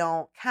like they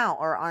don't count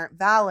or aren't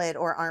valid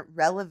or aren't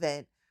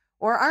relevant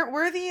or aren't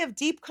worthy of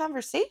deep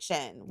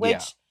conversation, Yeah.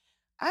 which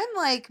I'm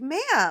like,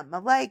 ma'am,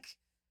 like,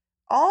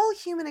 all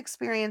human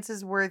experience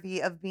is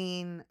worthy of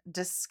being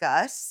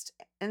discussed,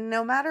 and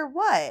no matter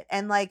what.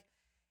 And, like,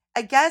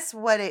 I guess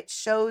what it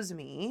shows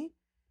me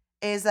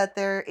is that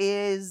there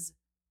is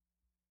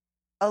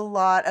a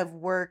lot of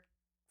work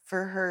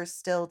for her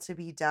still to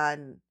be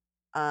done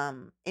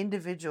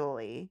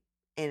individually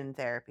in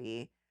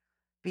therapy,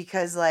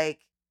 because,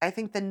 like, I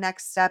think the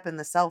next step in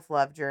the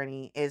self-love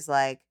journey is,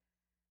 like,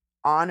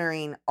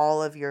 honoring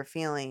all of your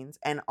feelings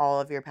and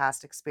all of your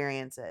past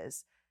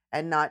experiences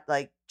and not,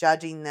 like,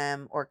 judging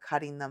them or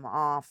cutting them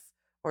off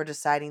or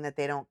deciding that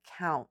they don't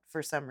count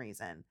for some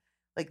reason.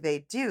 Like, they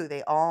do.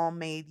 They all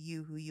made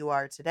you who you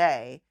are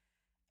today.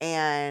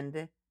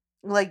 And,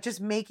 like,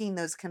 just making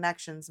those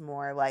connections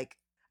more, like,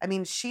 I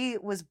mean, she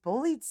was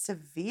bullied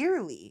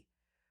severely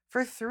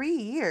for 3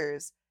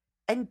 years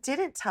and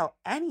didn't tell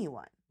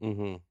anyone.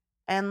 Mm-hmm.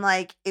 And,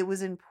 like, it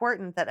was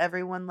important that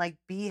everyone, like,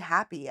 be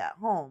happy at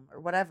home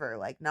or whatever,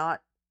 like,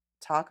 not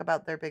talk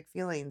about their big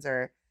feelings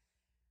or,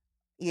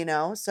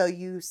 so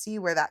you see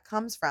where that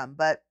comes from.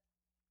 But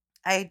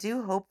I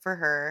do hope for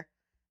her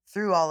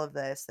through all of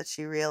this that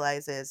she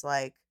realizes,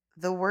 like,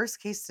 the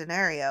worst case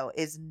scenario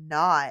is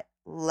not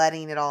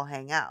letting it all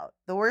hang out.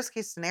 The worst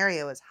case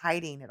scenario is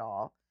hiding it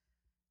all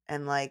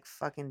and, like,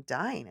 fucking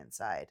dying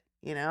inside,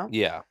 you know?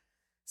 Yeah.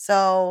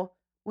 So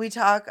we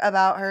talk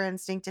about her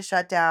instinct to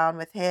shut down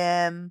with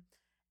him,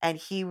 and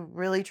he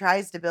really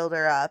tries to build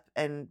her up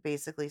and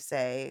basically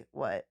say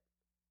what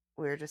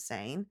we were just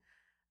saying.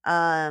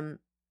 Um,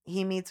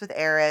 he meets with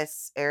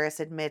Eris. Eris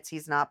admits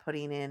he's not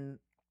putting in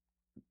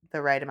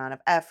the right amount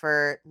of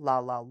effort. La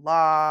la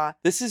la.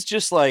 This is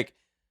just like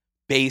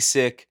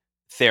basic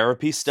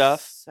therapy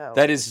stuff So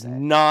that is basic.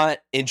 not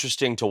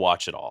interesting to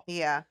watch at all.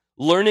 Yeah.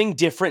 Learning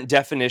different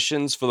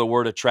definitions for the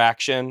word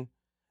attraction,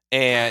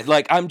 and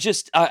like I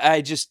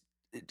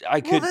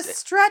Well, could the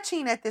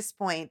stretching at this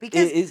point,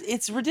 because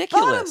it's bottom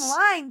ridiculous.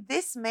 line,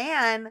 this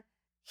man,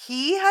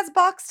 he has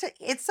boxed.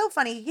 It's so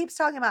funny. He keeps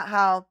talking about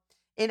how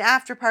in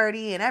After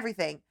Party and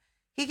everything,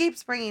 he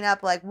keeps bringing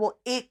up, like, well,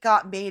 it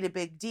got made a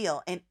big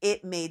deal and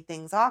it made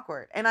things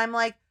awkward. And I'm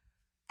like,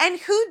 and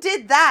who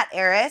did that,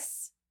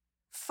 Eris?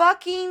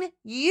 Fucking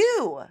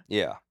you.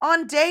 Yeah.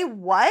 On day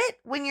what?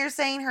 When you're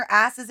saying her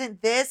ass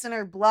isn't this and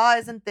her blah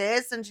isn't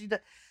this and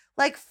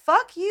like,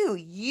 fuck you.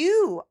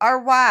 You are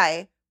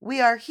why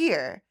we are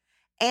here.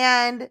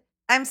 And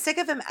I'm sick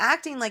of him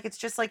acting like it's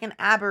just like an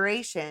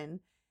aberration.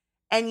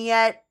 And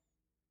yet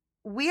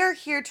we are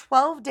here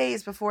 12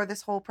 days before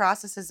this whole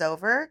process is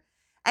over.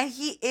 And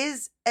he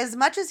is, as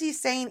much as he's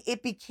saying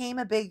it became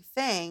a big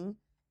thing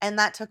and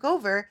that took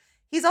over,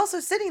 he's also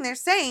sitting there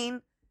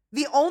saying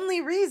the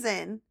only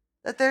reason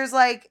that there's,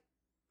 like,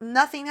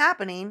 nothing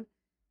happening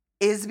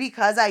is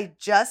because I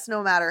just,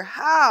 no matter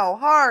how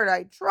hard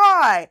I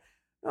try,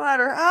 no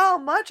matter how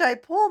much I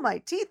pull my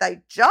teeth,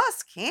 I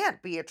just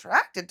can't be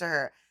attracted to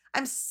her.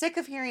 I'm sick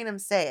of hearing him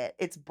say it.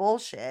 It's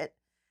bullshit.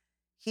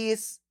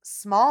 He's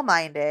small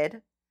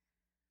minded.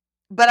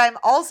 But I'm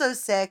also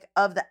sick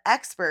of the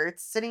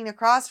experts sitting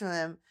across from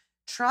him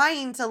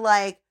trying to,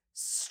 like,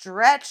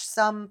 stretch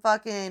some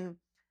fucking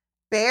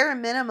bare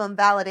minimum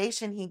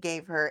validation he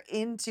gave her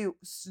into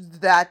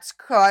that's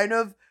kind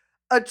of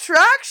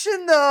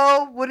attraction,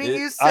 though, wouldn't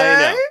you I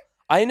say? know.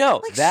 I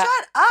know Like, that.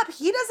 shut up.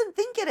 He doesn't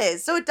think it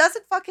is, so it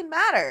doesn't fucking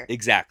matter.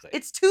 Exactly.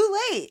 It's too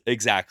late.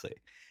 Exactly.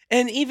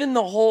 And even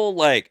the whole,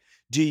 like,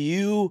 do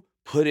you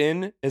put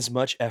in as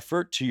much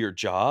effort to your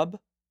job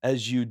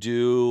as you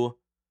do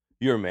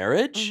your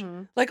marriage?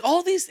 Mhm. Like,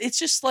 all these, it's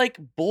just like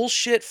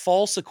bullshit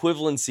false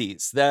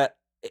equivalencies that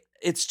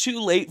it's too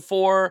late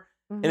for,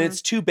 and Mhm.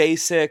 it's too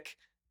basic,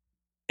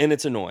 and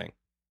it's annoying.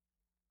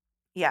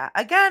 Yeah.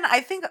 Again,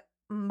 I think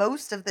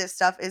most of this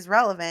stuff is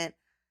relevant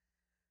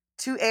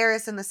to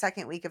Eris in the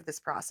second week of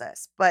this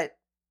process. But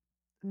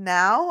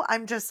now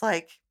I'm just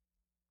like,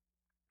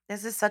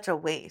 this is such a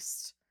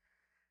waste.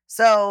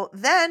 So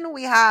then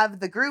we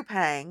have the group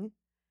hang,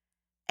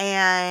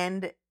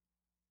 and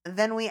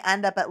then we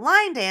end up at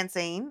line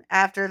dancing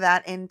after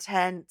that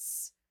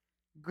intense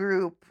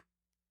group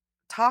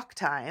talk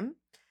time.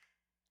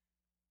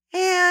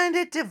 And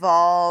it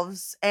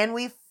devolves, and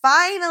we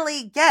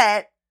finally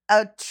get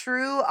a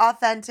true,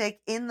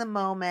 authentic, in the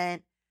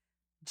moment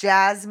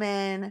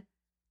Jasmine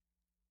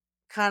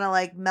kind of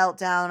like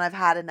meltdown. I've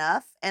had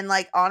enough. And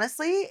like,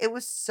 honestly, it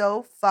was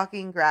so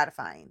fucking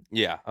gratifying.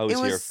 Yeah, I It was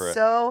here was for it.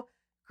 so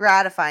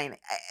gratifying.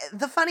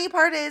 The funny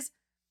part is,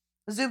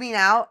 zooming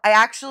out, I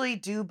actually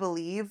do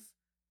believe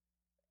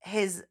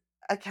his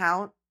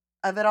account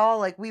of it all.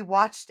 Like, we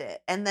watched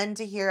it, and then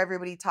to hear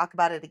everybody talk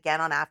about it again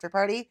on After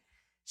Party,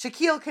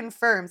 Shaquille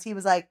confirms, he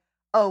was like,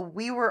 oh,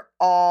 we were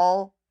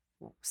all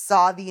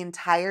saw the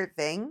entire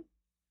thing,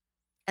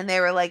 and they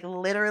were like,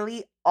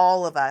 literally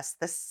all of us,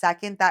 the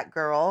second that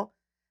girl,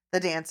 the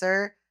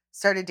dancer,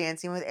 started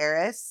dancing with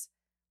Eris,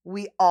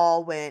 we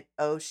all went,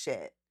 oh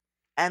shit.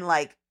 And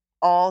like,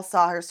 all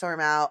saw her storm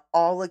out,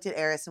 all looked at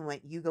Eris and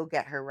went, you go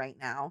get her right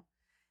now.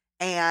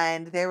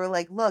 And they were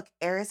like, look,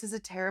 Eris is a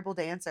terrible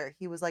dancer.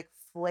 He was like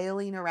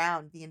flailing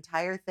around the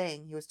entire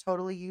thing. He was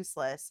totally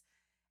useless.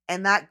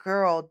 And that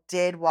girl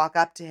did walk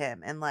up to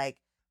him and like,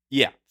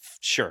 Yeah,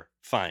 sure,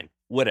 fine,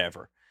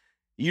 whatever.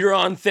 You're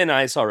on thin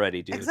ice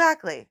already, dude.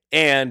 exactly.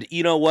 And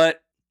you know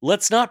what?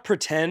 Let's not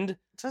pretend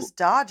Just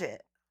dodge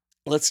it.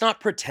 let's not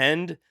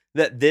pretend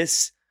that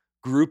this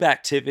group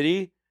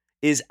activity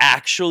is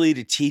actually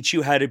to teach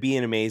you how to be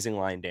an amazing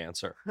line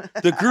dancer.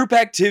 The group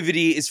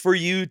activity is for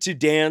you to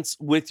dance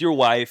with your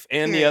wife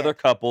and the other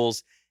Period.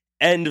 couples.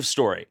 End of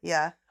story.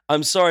 Yeah.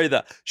 I'm sorry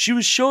that she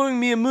was showing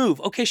me a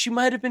move. Okay, she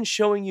might have been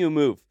showing you a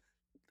move.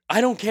 I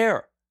don't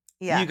care.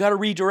 You Yeah. got to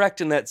redirect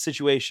in that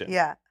situation.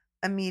 Yeah.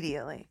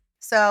 Immediately.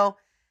 So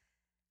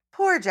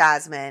poor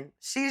Jasmine.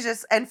 She's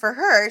just, and for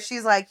her,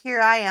 she's like,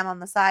 here I am on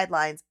the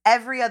sidelines.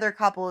 Every other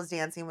couple is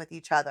dancing with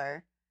each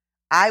other.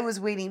 I was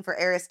waiting for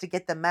Eris to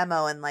get the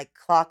memo and like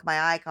clock my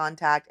eye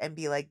contact and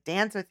be like,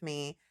 dance with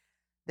me.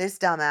 This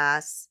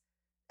dumbass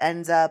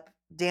ends up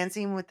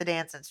dancing with the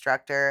dance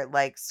instructor.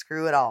 Like,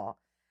 screw it all.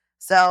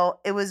 So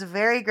it was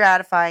very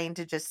gratifying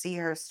to just see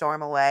her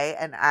storm away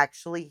and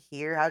actually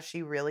hear how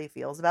she really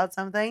feels about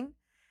something.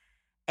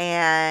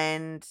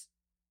 And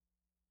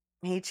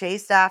he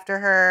chased after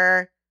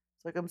her.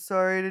 It's like, I'm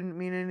sorry, I didn't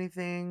mean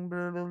anything.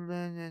 Blah, blah,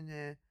 blah, blah,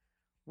 blah.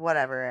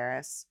 Whatever,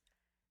 Eris.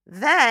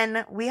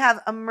 Then we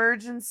have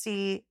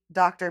emergency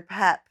Dr.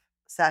 Pep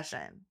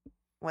session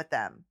with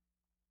them.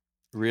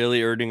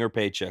 Really earning her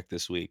paycheck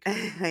this week.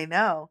 I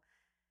know.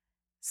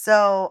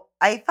 So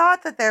I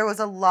thought that there was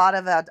a lot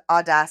of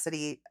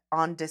audacity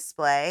on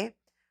display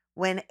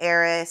when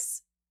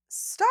Eris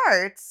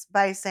starts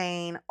by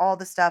saying all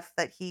the stuff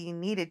that he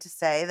needed to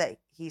say that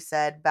he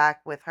said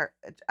back with her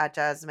at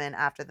Jasmine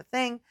after the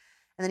thing.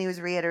 And then he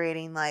was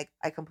reiterating, like,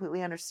 I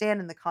completely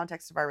understand in the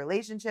context of our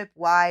relationship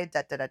why,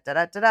 da da da da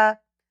da da da.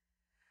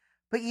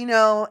 But,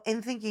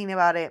 in thinking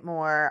about it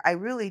more, I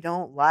really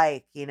don't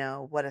like,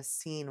 what a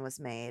scene was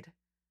made.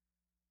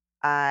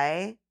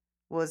 I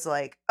was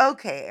like,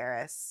 okay,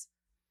 Eris,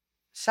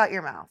 shut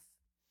your mouth.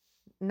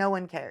 No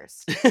one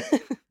cares.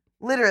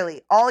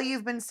 Literally, all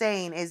you've been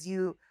saying is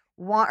you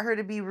want her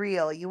to be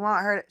real. You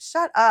want her to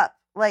shut up.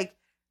 Like,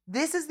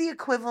 this is the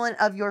equivalent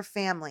of your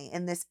family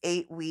in this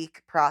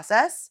 8-week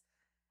process.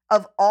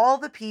 Of all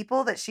the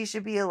people that she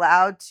should be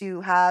allowed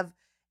to have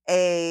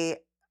a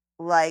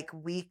like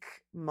weak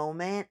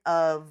moment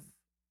of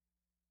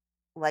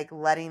like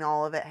letting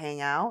all of it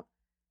hang out,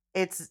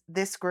 it's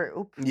this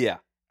group. Yeah.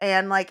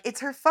 And like,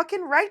 it's her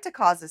fucking right to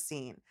cause a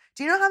scene.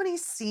 Do you know how many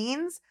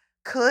scenes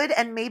could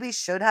and maybe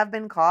should have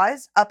been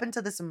caused up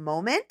until this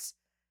moment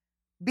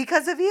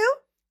because of you?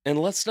 And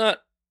let's not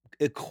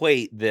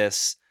equate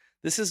this.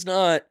 This is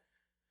not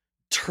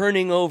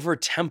turning over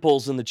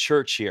temples in the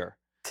church here.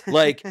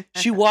 Like,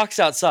 she walks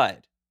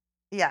outside.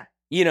 Yeah.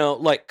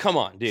 Like, come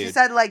on, She dude.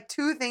 said like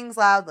 2 things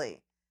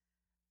loudly.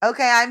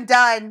 Okay, I'm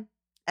done.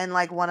 And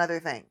like one other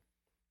thing.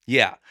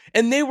 Yeah.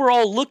 And they were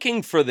all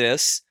looking for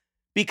this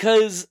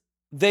because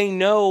they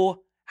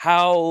know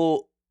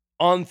how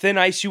on thin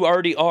ice you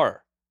already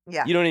are.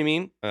 Yeah. You know what I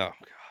mean? Oh,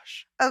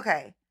 gosh.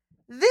 Okay.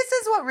 This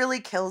is what really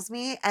kills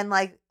me. And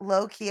like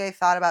low key, I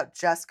thought about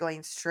just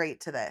going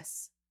straight to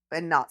this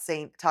and not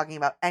talking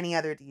about any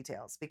other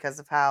details because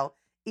of how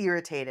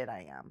irritated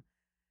I am.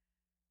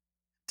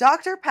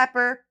 Dr.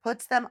 Pepper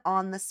puts them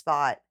on the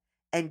spot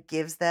and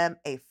gives them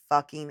a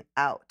fucking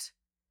out.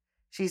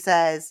 She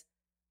says,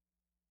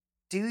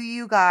 "Do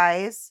you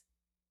guys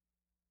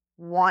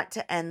want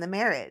to end the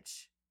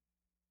marriage?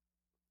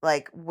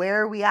 Like,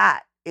 where are we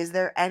at? Is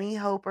there any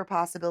hope or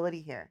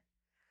possibility here?"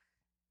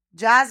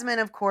 Jasmine,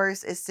 of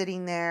course, is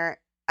sitting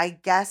there, I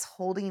guess,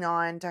 holding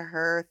on to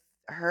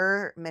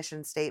her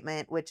mission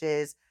statement, which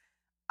is,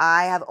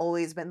 I have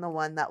always been the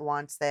one that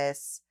wants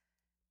this,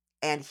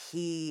 and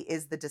he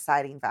is the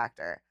deciding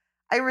factor.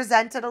 I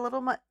resent it a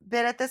little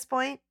bit at this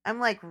point. I'm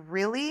like,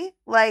 really?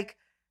 Like,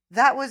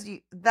 that was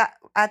you that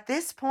at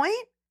this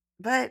point?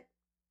 But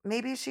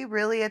maybe she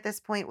really at this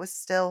point was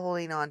still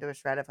holding on to a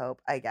shred of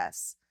hope, I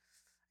guess.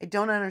 I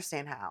don't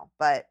understand how,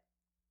 but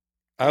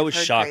I I've was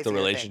heard shocked the crazier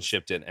things.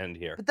 relationship didn't end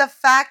here. But the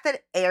fact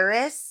that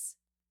Eris,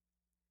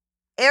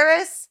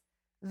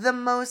 the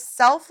most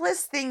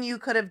selfless thing you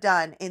could have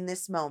done in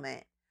this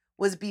moment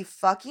was be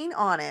fucking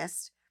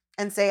honest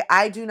and say,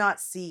 I do not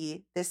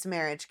see this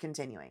marriage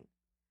continuing.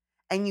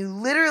 And you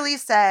literally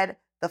said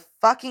the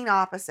fucking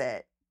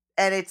opposite.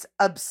 And it's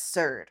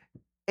absurd.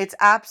 It's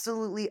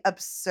absolutely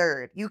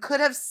absurd. You could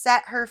have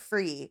set her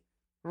free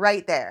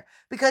right there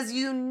because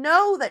you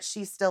know that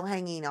she's still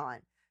hanging on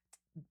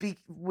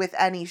with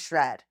any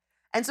shred.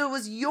 And so it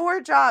was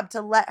your job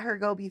to let her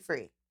go be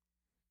free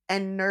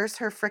and nurse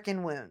her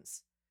freaking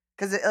wounds.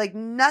 Because like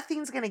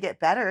nothing's going to get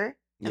better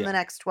in the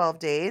next 12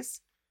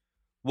 days.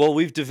 Well,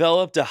 we've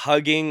developed a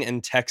hugging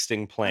and texting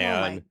Oh my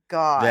plan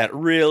God. that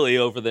really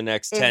over the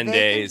next If 10 they can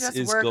days just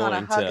is work on a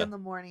going hug to in the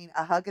morning,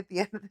 a hug at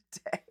the end of the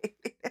day,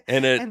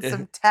 and and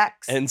some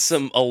texts. and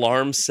some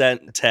alarm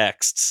sent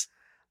texts,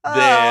 then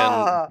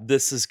Oh,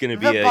 this is going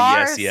to the be a bar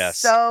yes, is yes.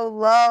 so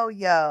low,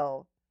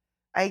 yo.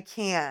 I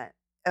can't.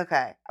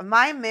 Okay.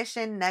 My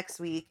mission next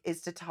week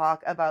is to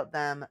talk about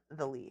them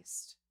the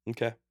least.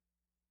 Okay.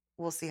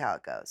 We'll see how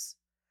it goes.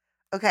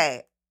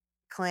 Okay.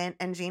 Clint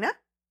and Gina?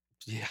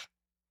 Yeah.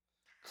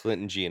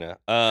 Clint and Gina.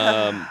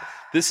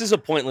 This is a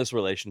pointless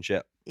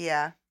relationship.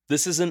 Yeah.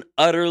 This is an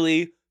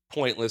utterly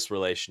pointless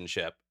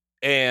relationship.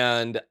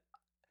 And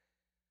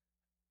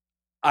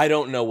I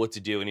don't know what to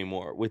do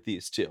anymore with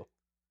these two.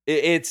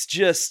 It's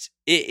just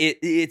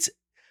it's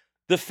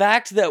the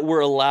fact that we're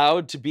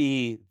allowed to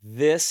be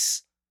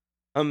this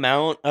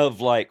amount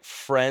of like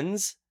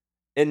friends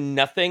and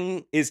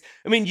nothing is,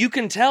 I mean, you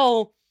can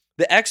tell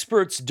the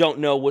experts don't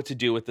know what to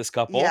do with this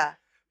couple. Yeah.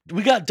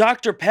 We got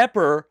Dr.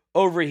 Pepper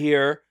over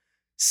here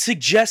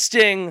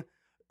suggesting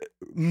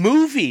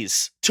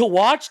movies to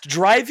watch.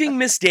 Driving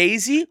Miss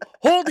Daisy.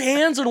 Hold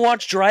hands and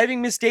watch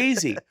Driving Miss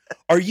Daisy.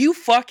 Are you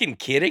fucking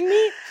kidding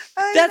me?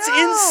 That's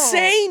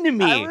insane to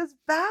me. I was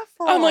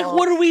baffled. I'm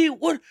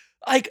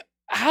like,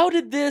 how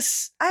did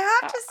this? I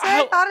have to say,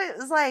 I thought it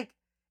was like,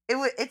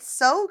 it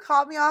so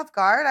caught me off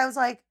guard. I was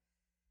like,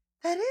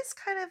 that is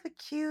kind of a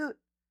cute,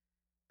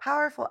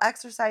 powerful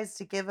exercise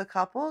to give a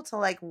couple to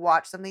like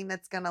watch something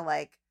that's gonna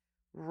like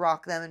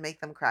rock them and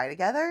make them cry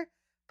together.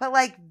 But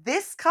like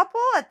this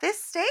couple at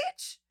this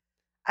stage,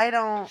 I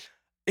don't.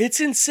 It's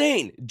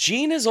insane.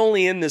 Jean is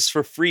only in this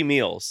for free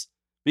meals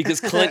because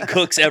Clint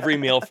cooks every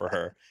meal for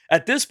her.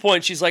 At this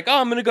point, she's like,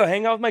 oh, I'm going to go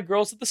hang out with my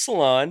girls at the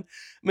salon.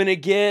 I'm going to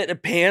get a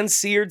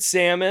pan-seared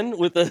salmon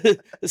with a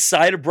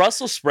side of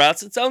Brussels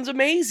sprouts. It sounds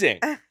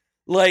amazing.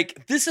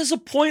 Like, this is a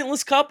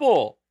pointless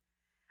couple.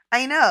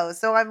 I know.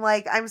 So I'm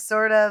like, I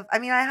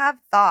have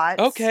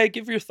thoughts. Okay,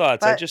 give your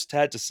thoughts. I just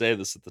had to say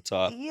this at the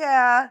top.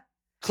 Yeah.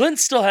 Clint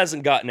still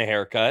hasn't gotten a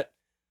haircut.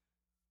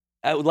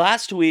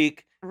 Last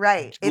week.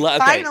 Right. It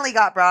finally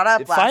got brought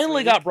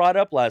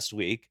up last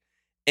week.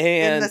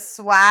 And in the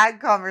swag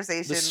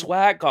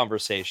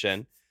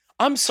conversation.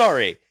 I'm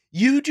sorry.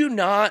 You do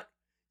not.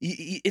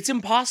 It's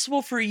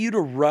impossible for you to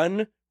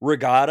run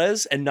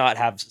regattas and not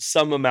have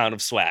some amount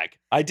of swag.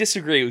 I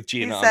disagree with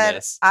Gina on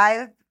this.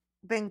 I've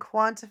been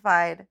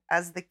quantified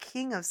as the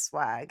king of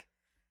swag.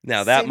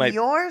 Now that might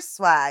your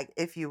swag,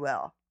 if you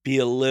will, be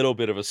a little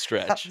bit of a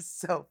stretch. That was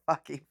so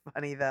fucking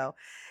funny, though.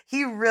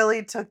 He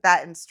really took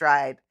that in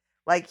stride.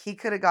 Like, he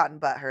could have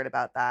gotten butthurt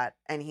about that,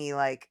 and he,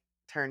 like,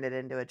 turned it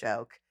into a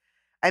joke.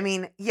 I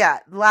mean, yeah,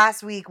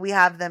 last week we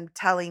have them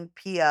telling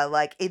Pia,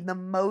 like, in the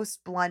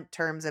most blunt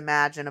terms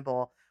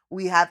imaginable,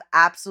 we have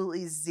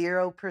absolutely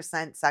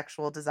 0%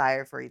 sexual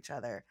desire for each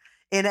other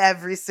in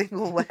every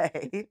single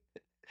way.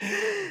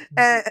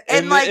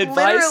 and like, the advice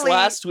literally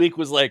last week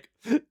was like,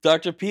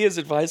 Dr. Pia's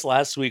advice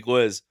last week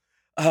was,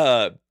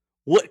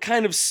 what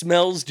kind of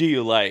smells do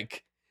you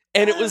like?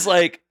 And it was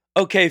like,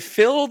 okay,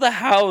 fill the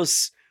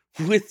house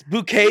with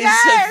bouquets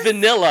of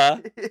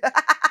vanilla.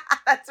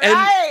 That's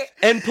right.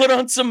 And put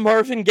on some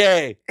Marvin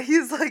Gaye.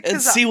 He's like,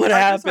 and see what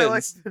happens.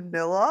 Like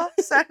vanilla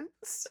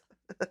scents.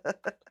 And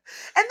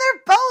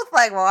they're both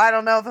like, well, I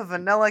don't know if a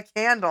vanilla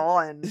candle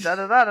and da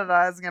da da da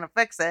da is gonna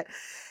fix it.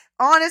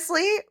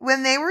 Honestly,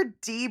 when they were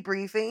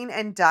debriefing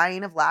and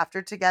dying of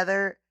laughter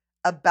together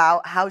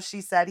about how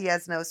she said he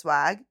has no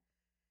swag,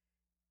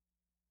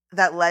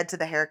 that led to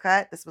the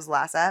haircut. This was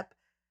last ep.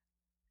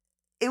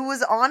 It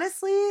was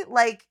honestly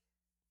like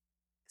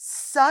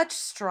such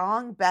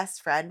strong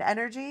best friend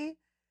energy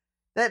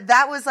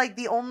that was like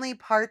the only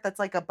part that's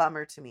like a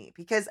bummer to me,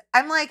 because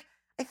I'm like,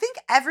 I think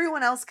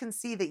everyone else can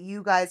see that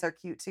you guys are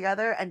cute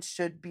together and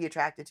should be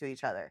attracted to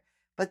each other,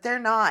 but they're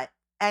not.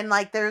 And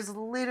like, there's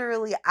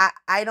literally,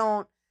 I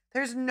don't,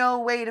 there's no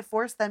way to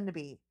force them to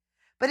be.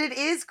 But it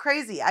is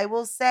crazy. I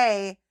will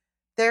say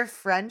their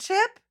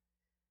friendship,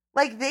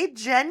 like, they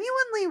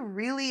genuinely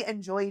really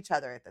enjoy each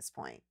other at this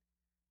point.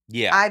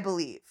 Yeah. I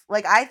believe.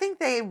 Like, I think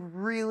they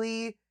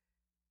really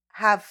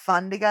have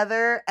fun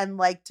together and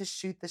like to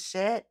shoot the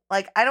shit.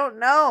 Like, I don't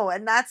know.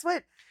 And that's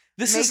what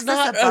This is makes this a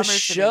not a bummer to me.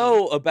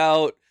 show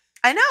about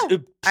I know.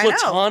 I know.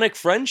 platonic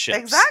friendships.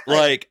 Exactly.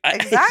 Like,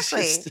 it's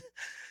Exactly. just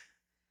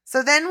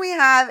So then we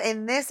have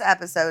in this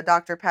episode,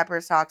 Dr.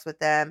 Peppers talks with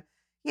them,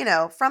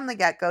 from the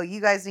get go,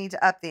 you guys need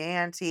to up the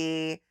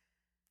ante,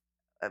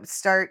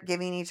 start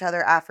giving each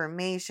other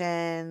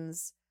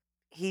affirmations.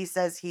 He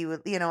says he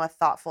would, a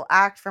thoughtful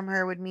act from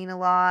her would mean a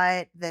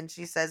lot. Then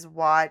she says,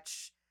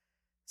 watch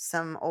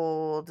some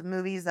old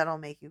movies that'll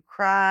make you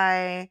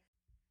cry.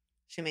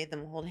 She made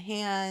them hold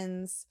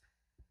hands.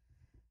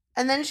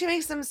 And then she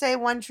makes them say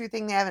one true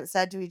thing they haven't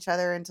said to each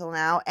other until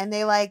now. And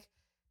they like,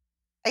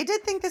 I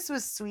did think this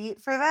was sweet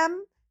for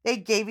them. They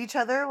gave each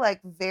other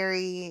like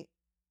very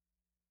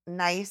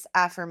nice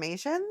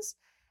affirmations.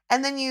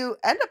 And then you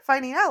end up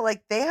finding out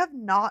like they have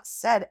not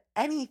said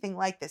anything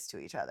like this to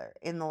each other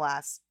in the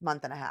last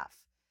month and a half.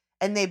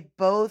 And they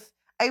both,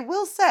 I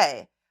will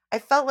say, I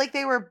felt like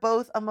they were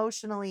both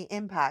emotionally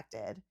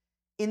impacted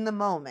in the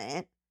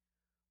moment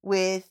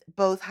with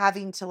both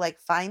having to like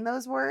find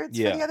those words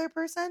for the yeah. other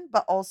person,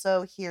 but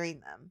also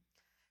hearing them.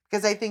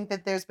 Because I think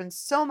that there's been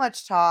so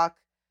much talk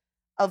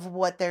of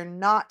what they're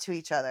not to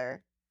each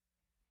other.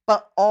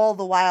 But all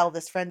the while,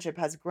 this friendship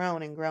has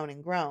grown and grown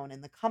and grown,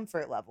 and the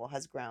comfort level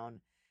has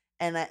grown.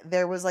 And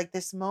there was like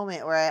this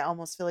moment where I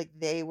almost feel like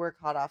they were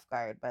caught off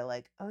guard by,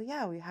 like, oh,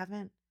 yeah, we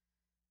haven't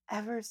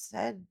ever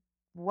said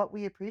what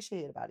we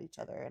appreciate about each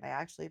other. And I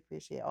actually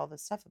appreciate all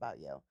this stuff about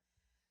you.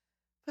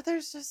 But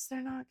they're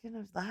not going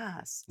to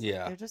last.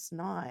 Yeah. They're just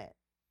not.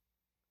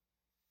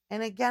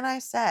 And again, I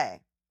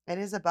say it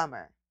is a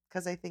bummer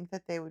because I think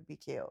that they would be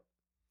cute.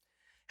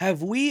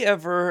 Have we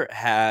ever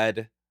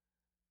had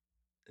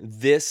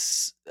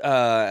this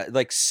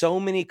like so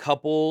many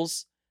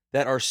couples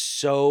that are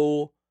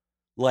so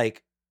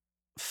like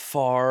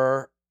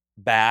far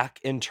back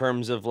in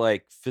terms of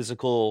like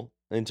physical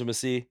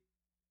intimacy?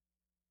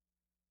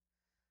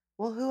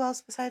 Well, who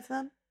else besides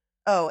them?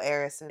 Oh,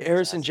 Eris and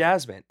Eris and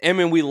Jasmine. Jasmine. I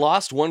mean, we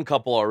lost one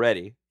couple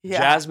already. Yeah.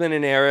 Jasmine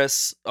and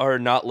Eris are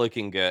not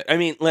looking good. I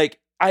mean, like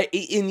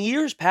in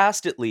years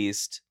past at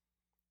least,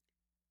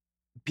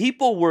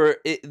 people were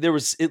there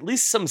was at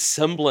least some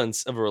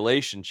semblance of a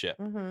relationship.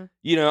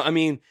 Mm-hmm. I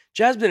mean,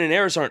 Jasmine and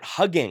Eris aren't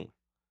hugging.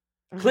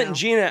 Clint and No.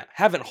 Gina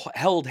haven't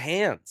held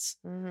hands.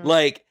 Mm-hmm.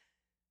 Like,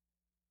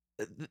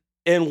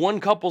 and one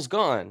couple's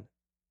gone.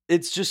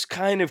 It's just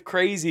kind of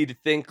crazy to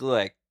think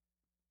like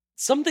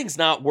something's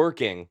not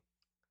working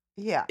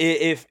Yeah.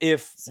 if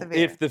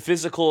Severe. the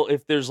physical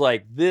if there's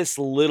like this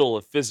little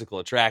of physical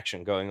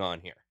attraction going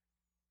on here.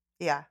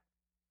 Yeah.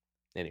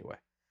 Anyway.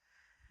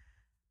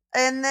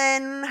 And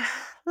then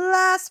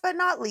last but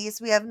not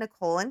least, we have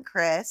Nicole and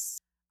Chris.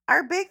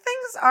 Our big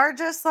things are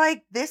just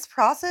like this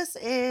process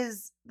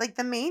is like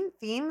the main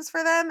themes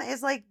for them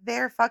is like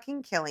they're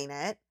fucking killing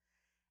it.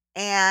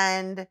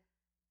 And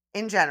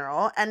in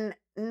general, and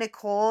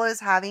Nicole is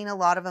having a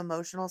lot of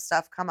emotional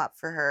stuff come up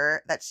for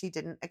her that she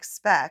didn't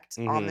expect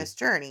on Mhm. this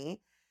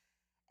journey.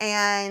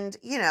 And,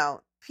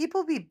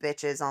 people be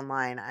bitches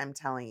online, I'm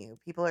telling you.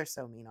 People are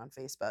so mean on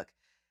Facebook.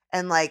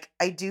 And like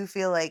I do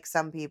feel like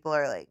some people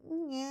are like,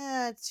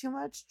 yeah, it's too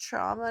much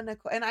trauma,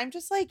 Nicole. And I'm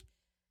just like,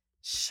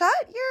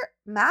 shut your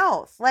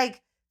mouth.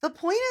 Like, the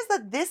point is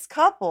that this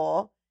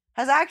couple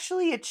has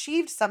actually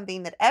achieved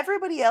something that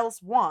everybody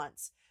else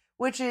wants,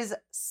 which is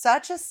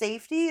such a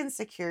safety and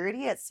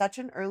security at such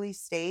an early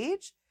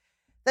stage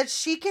that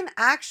she can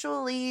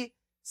actually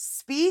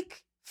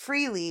speak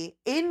freely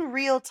in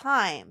real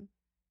time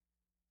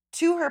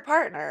to her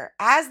partner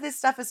as this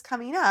stuff is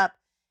coming up,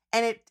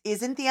 and it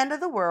isn't the end of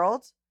the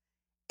world.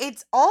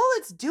 It's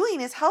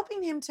doing is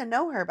helping him to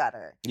know her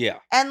better. Yeah.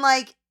 And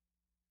like,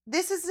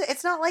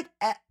 it's not like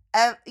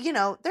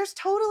there's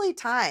totally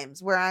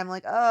times where I'm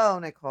like, oh,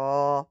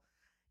 Nicole,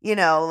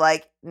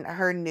 like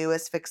her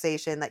newest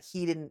fixation that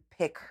he didn't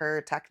pick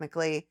her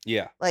technically,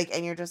 Yeah. like,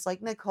 and you're just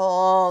like,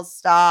 Nicole,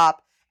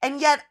 stop. And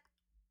yet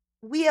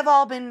we have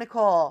all been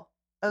Nicole,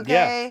 Yeah.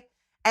 okay?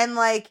 And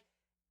like,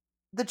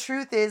 the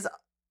truth is,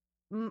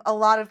 a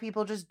lot of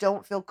people just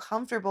don't feel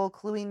comfortable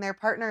cluing their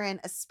partner in,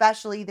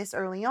 especially this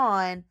early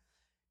on,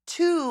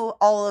 to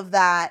all of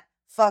that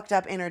fucked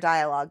up inner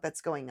dialogue that's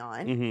going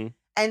on. Mhm.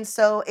 And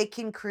so it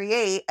can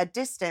create a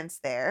distance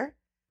there,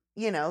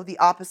 the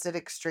opposite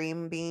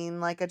extreme being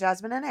like a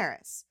Jasmine and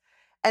Eris.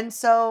 And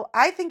so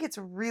I think it's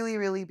really,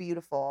 really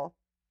beautiful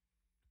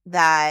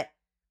that,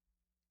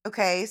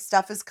 okay,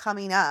 stuff is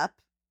coming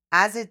up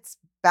as it's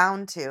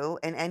bound to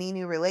in any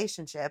new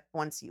relationship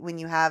when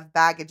you have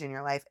baggage in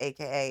your life,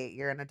 aka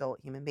you're an adult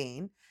human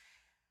being.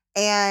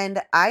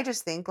 And I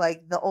just think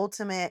like the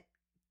ultimate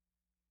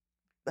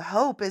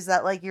hope is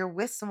that like you're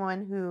with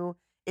someone who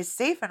is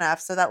safe enough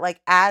so that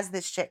like as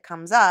this shit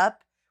comes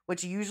up,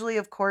 which usually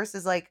of course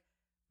is like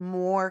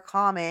more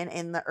common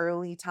in the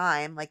early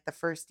time, like the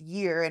first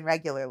year in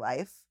regular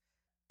life,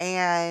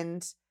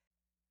 and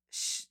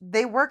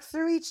they work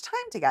through each time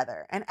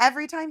together. And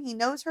every time he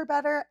knows her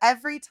better,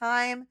 every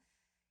time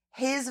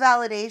his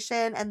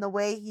validation and the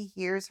way he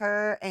hears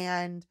her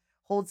and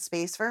holds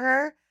space for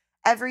her,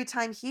 every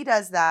time he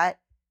does that,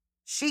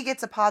 she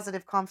gets a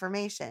positive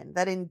confirmation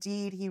that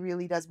indeed he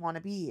really does want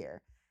to be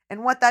here.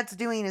 And what that's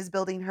doing is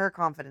building her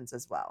confidence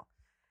as well.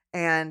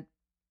 And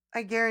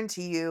I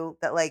guarantee you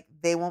that like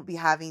they won't be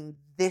having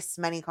this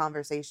many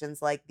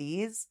conversations like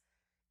these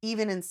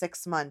even in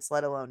 6 months,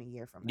 let alone a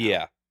year from now.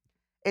 Yeah.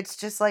 It's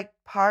just like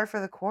par for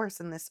the course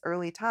in this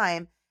early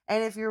time.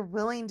 And if you're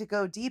willing to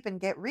go deep and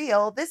get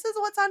real, this is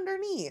what's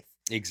underneath.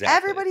 Exactly.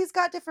 Everybody's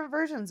got different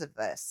versions of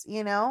this,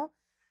 you know?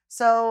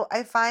 So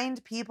I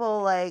find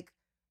people like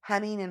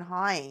hemming and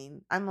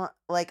hawing. I'm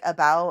like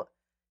about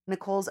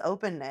Nicole's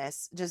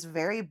openness, just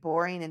very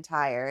boring and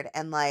tired.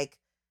 And like,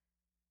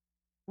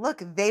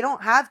 look, they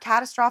don't have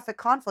catastrophic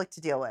conflict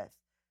to deal with.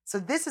 So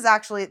this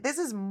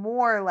is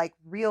more like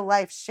real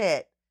life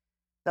shit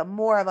that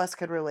more of us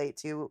could relate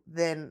to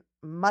than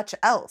much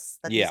else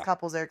that these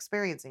couples are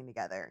experiencing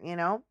together, you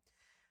know?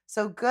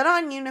 So good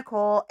on you,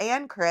 Nicole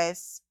and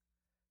Chris,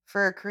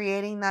 for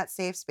creating that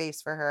safe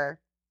space for her.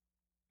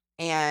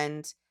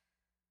 And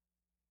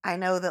I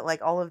know that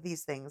like all of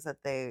these things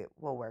that they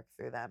will work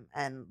through them,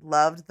 and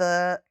loved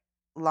the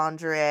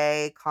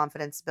lingerie,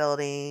 confidence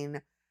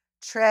building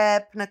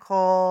trip,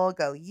 Nicole,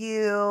 go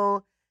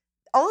you.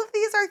 All of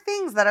these are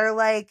things that are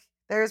like,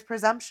 there's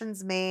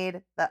presumptions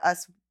made that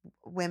us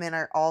women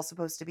are all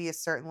supposed to be a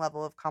certain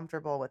level of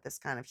comfortable with this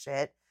kind of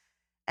shit.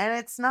 And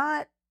it's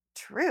not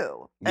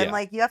true. And Yeah.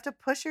 like, you have to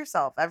push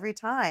yourself every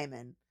time.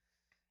 And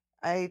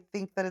I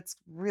think that it's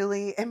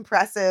really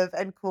impressive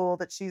and cool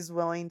that she's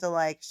willing to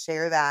like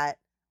share that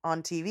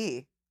on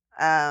TV.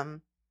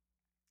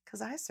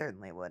 Because I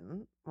certainly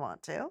wouldn't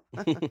want to.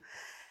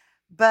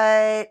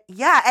 But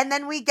yeah, and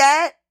then we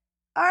get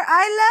our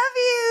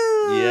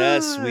I love you.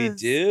 Yes, we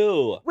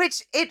do.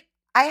 Which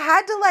I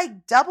had to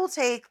like double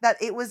take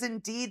that it was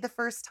indeed the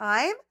first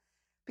time,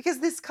 because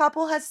this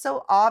couple has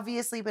so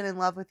obviously been in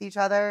love with each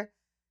other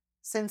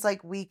since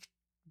like week,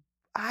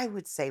 I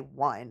would say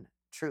 1,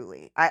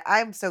 truly.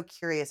 I'm so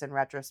curious in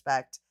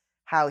retrospect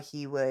how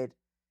he would,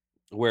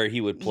 Where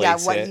he would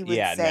place what it. he would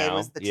say now.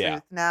 was the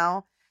truth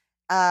now.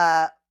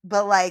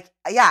 But like,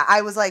 yeah,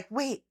 I was like,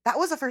 wait, that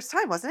was the first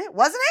time, wasn't it?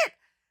 Wasn't it?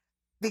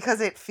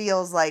 Because it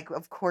feels like,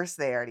 of course,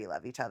 they already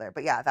love each other.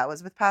 But yeah, that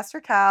was with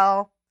Pastor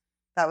Cal.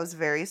 That was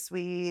very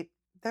sweet.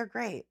 They're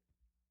great.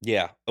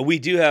 Yeah. We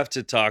do have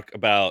to talk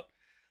about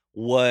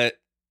what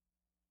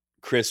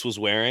Chris was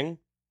wearing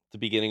at the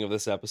beginning of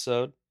this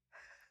episode.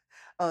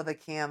 Oh, the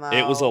camo.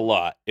 It was a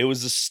lot. It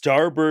was a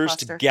Starburst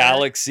Cluster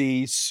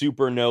Galaxy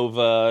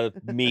Supernova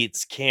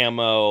meets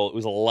camo. It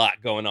was a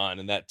lot going on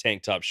in that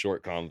tank top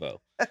short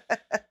combo.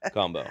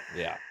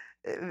 Yeah.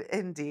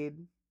 Indeed.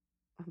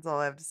 That's all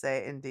I have to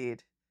say.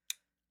 Indeed.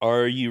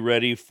 Are you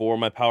ready for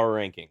my power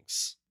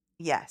rankings?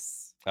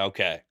 Yes.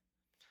 Okay.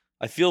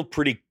 I feel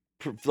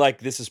like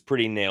this is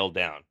pretty nailed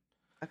down.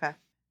 Okay.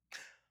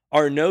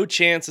 Our no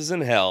chances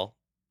in hell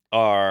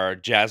are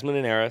Jasmine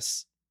and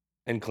Eris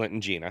and Clint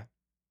and Gina.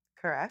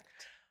 Correct.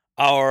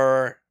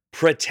 Our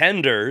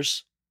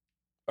pretenders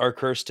are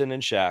Kirsten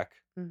and Shaq.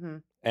 Mm-hmm.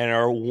 And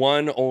our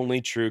one only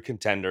true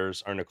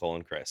contenders are Nicole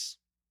and Chris.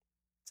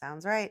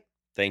 Sounds right.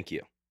 Thank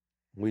you.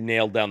 We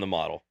nailed down the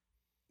model.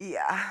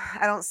 Yeah,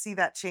 I don't see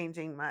that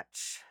changing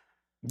much.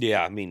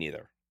 Yeah, me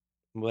neither.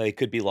 Well, they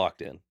could be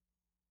locked in.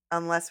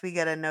 Unless we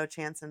get a no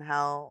chance in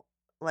hell,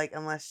 like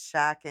unless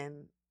Shaq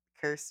and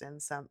Kirsten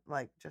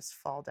just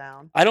fall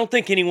down. I don't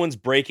think anyone's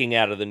breaking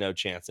out of the no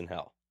chance in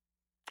hell.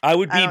 I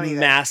would be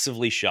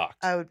massively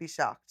shocked. I would be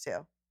shocked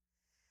too.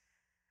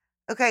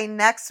 Okay,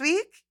 next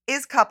week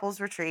is couples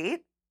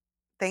retreat.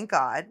 Thank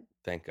God.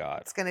 Thank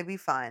God. It's gonna be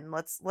fun.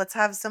 Let's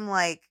have some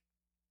like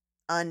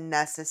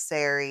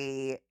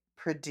unnecessary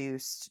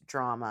produced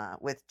drama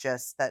with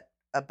just that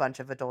a bunch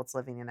of adults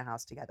living in a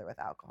house together with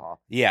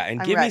alcohol. Yeah,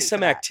 and give me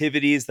some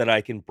activities that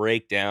I can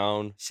break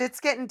down. Shit's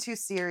getting too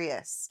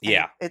serious.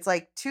 Yeah. It's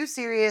like too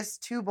serious,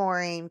 too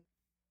boring.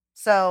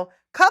 So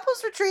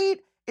couples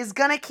retreat is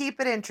gonna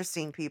keep it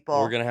interesting,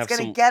 people. It's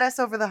gonna get us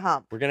over the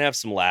hump. We're gonna have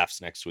some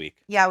laughs next week.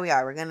 Yeah, we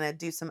are. We're gonna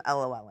do some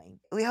LOLing.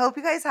 We hope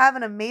you guys have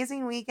an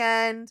amazing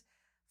weekend.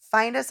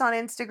 Find us on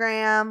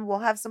Instagram. We'll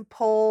have some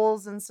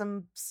polls and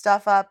some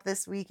stuff up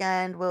this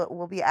weekend.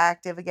 We'll be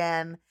active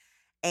again.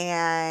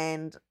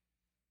 And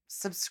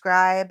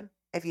subscribe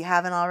if you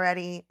haven't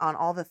already on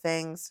all the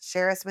things.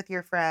 Share us with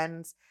your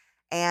friends.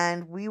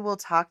 And we will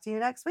talk to you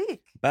next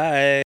week.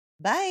 Bye.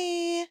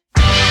 Bye.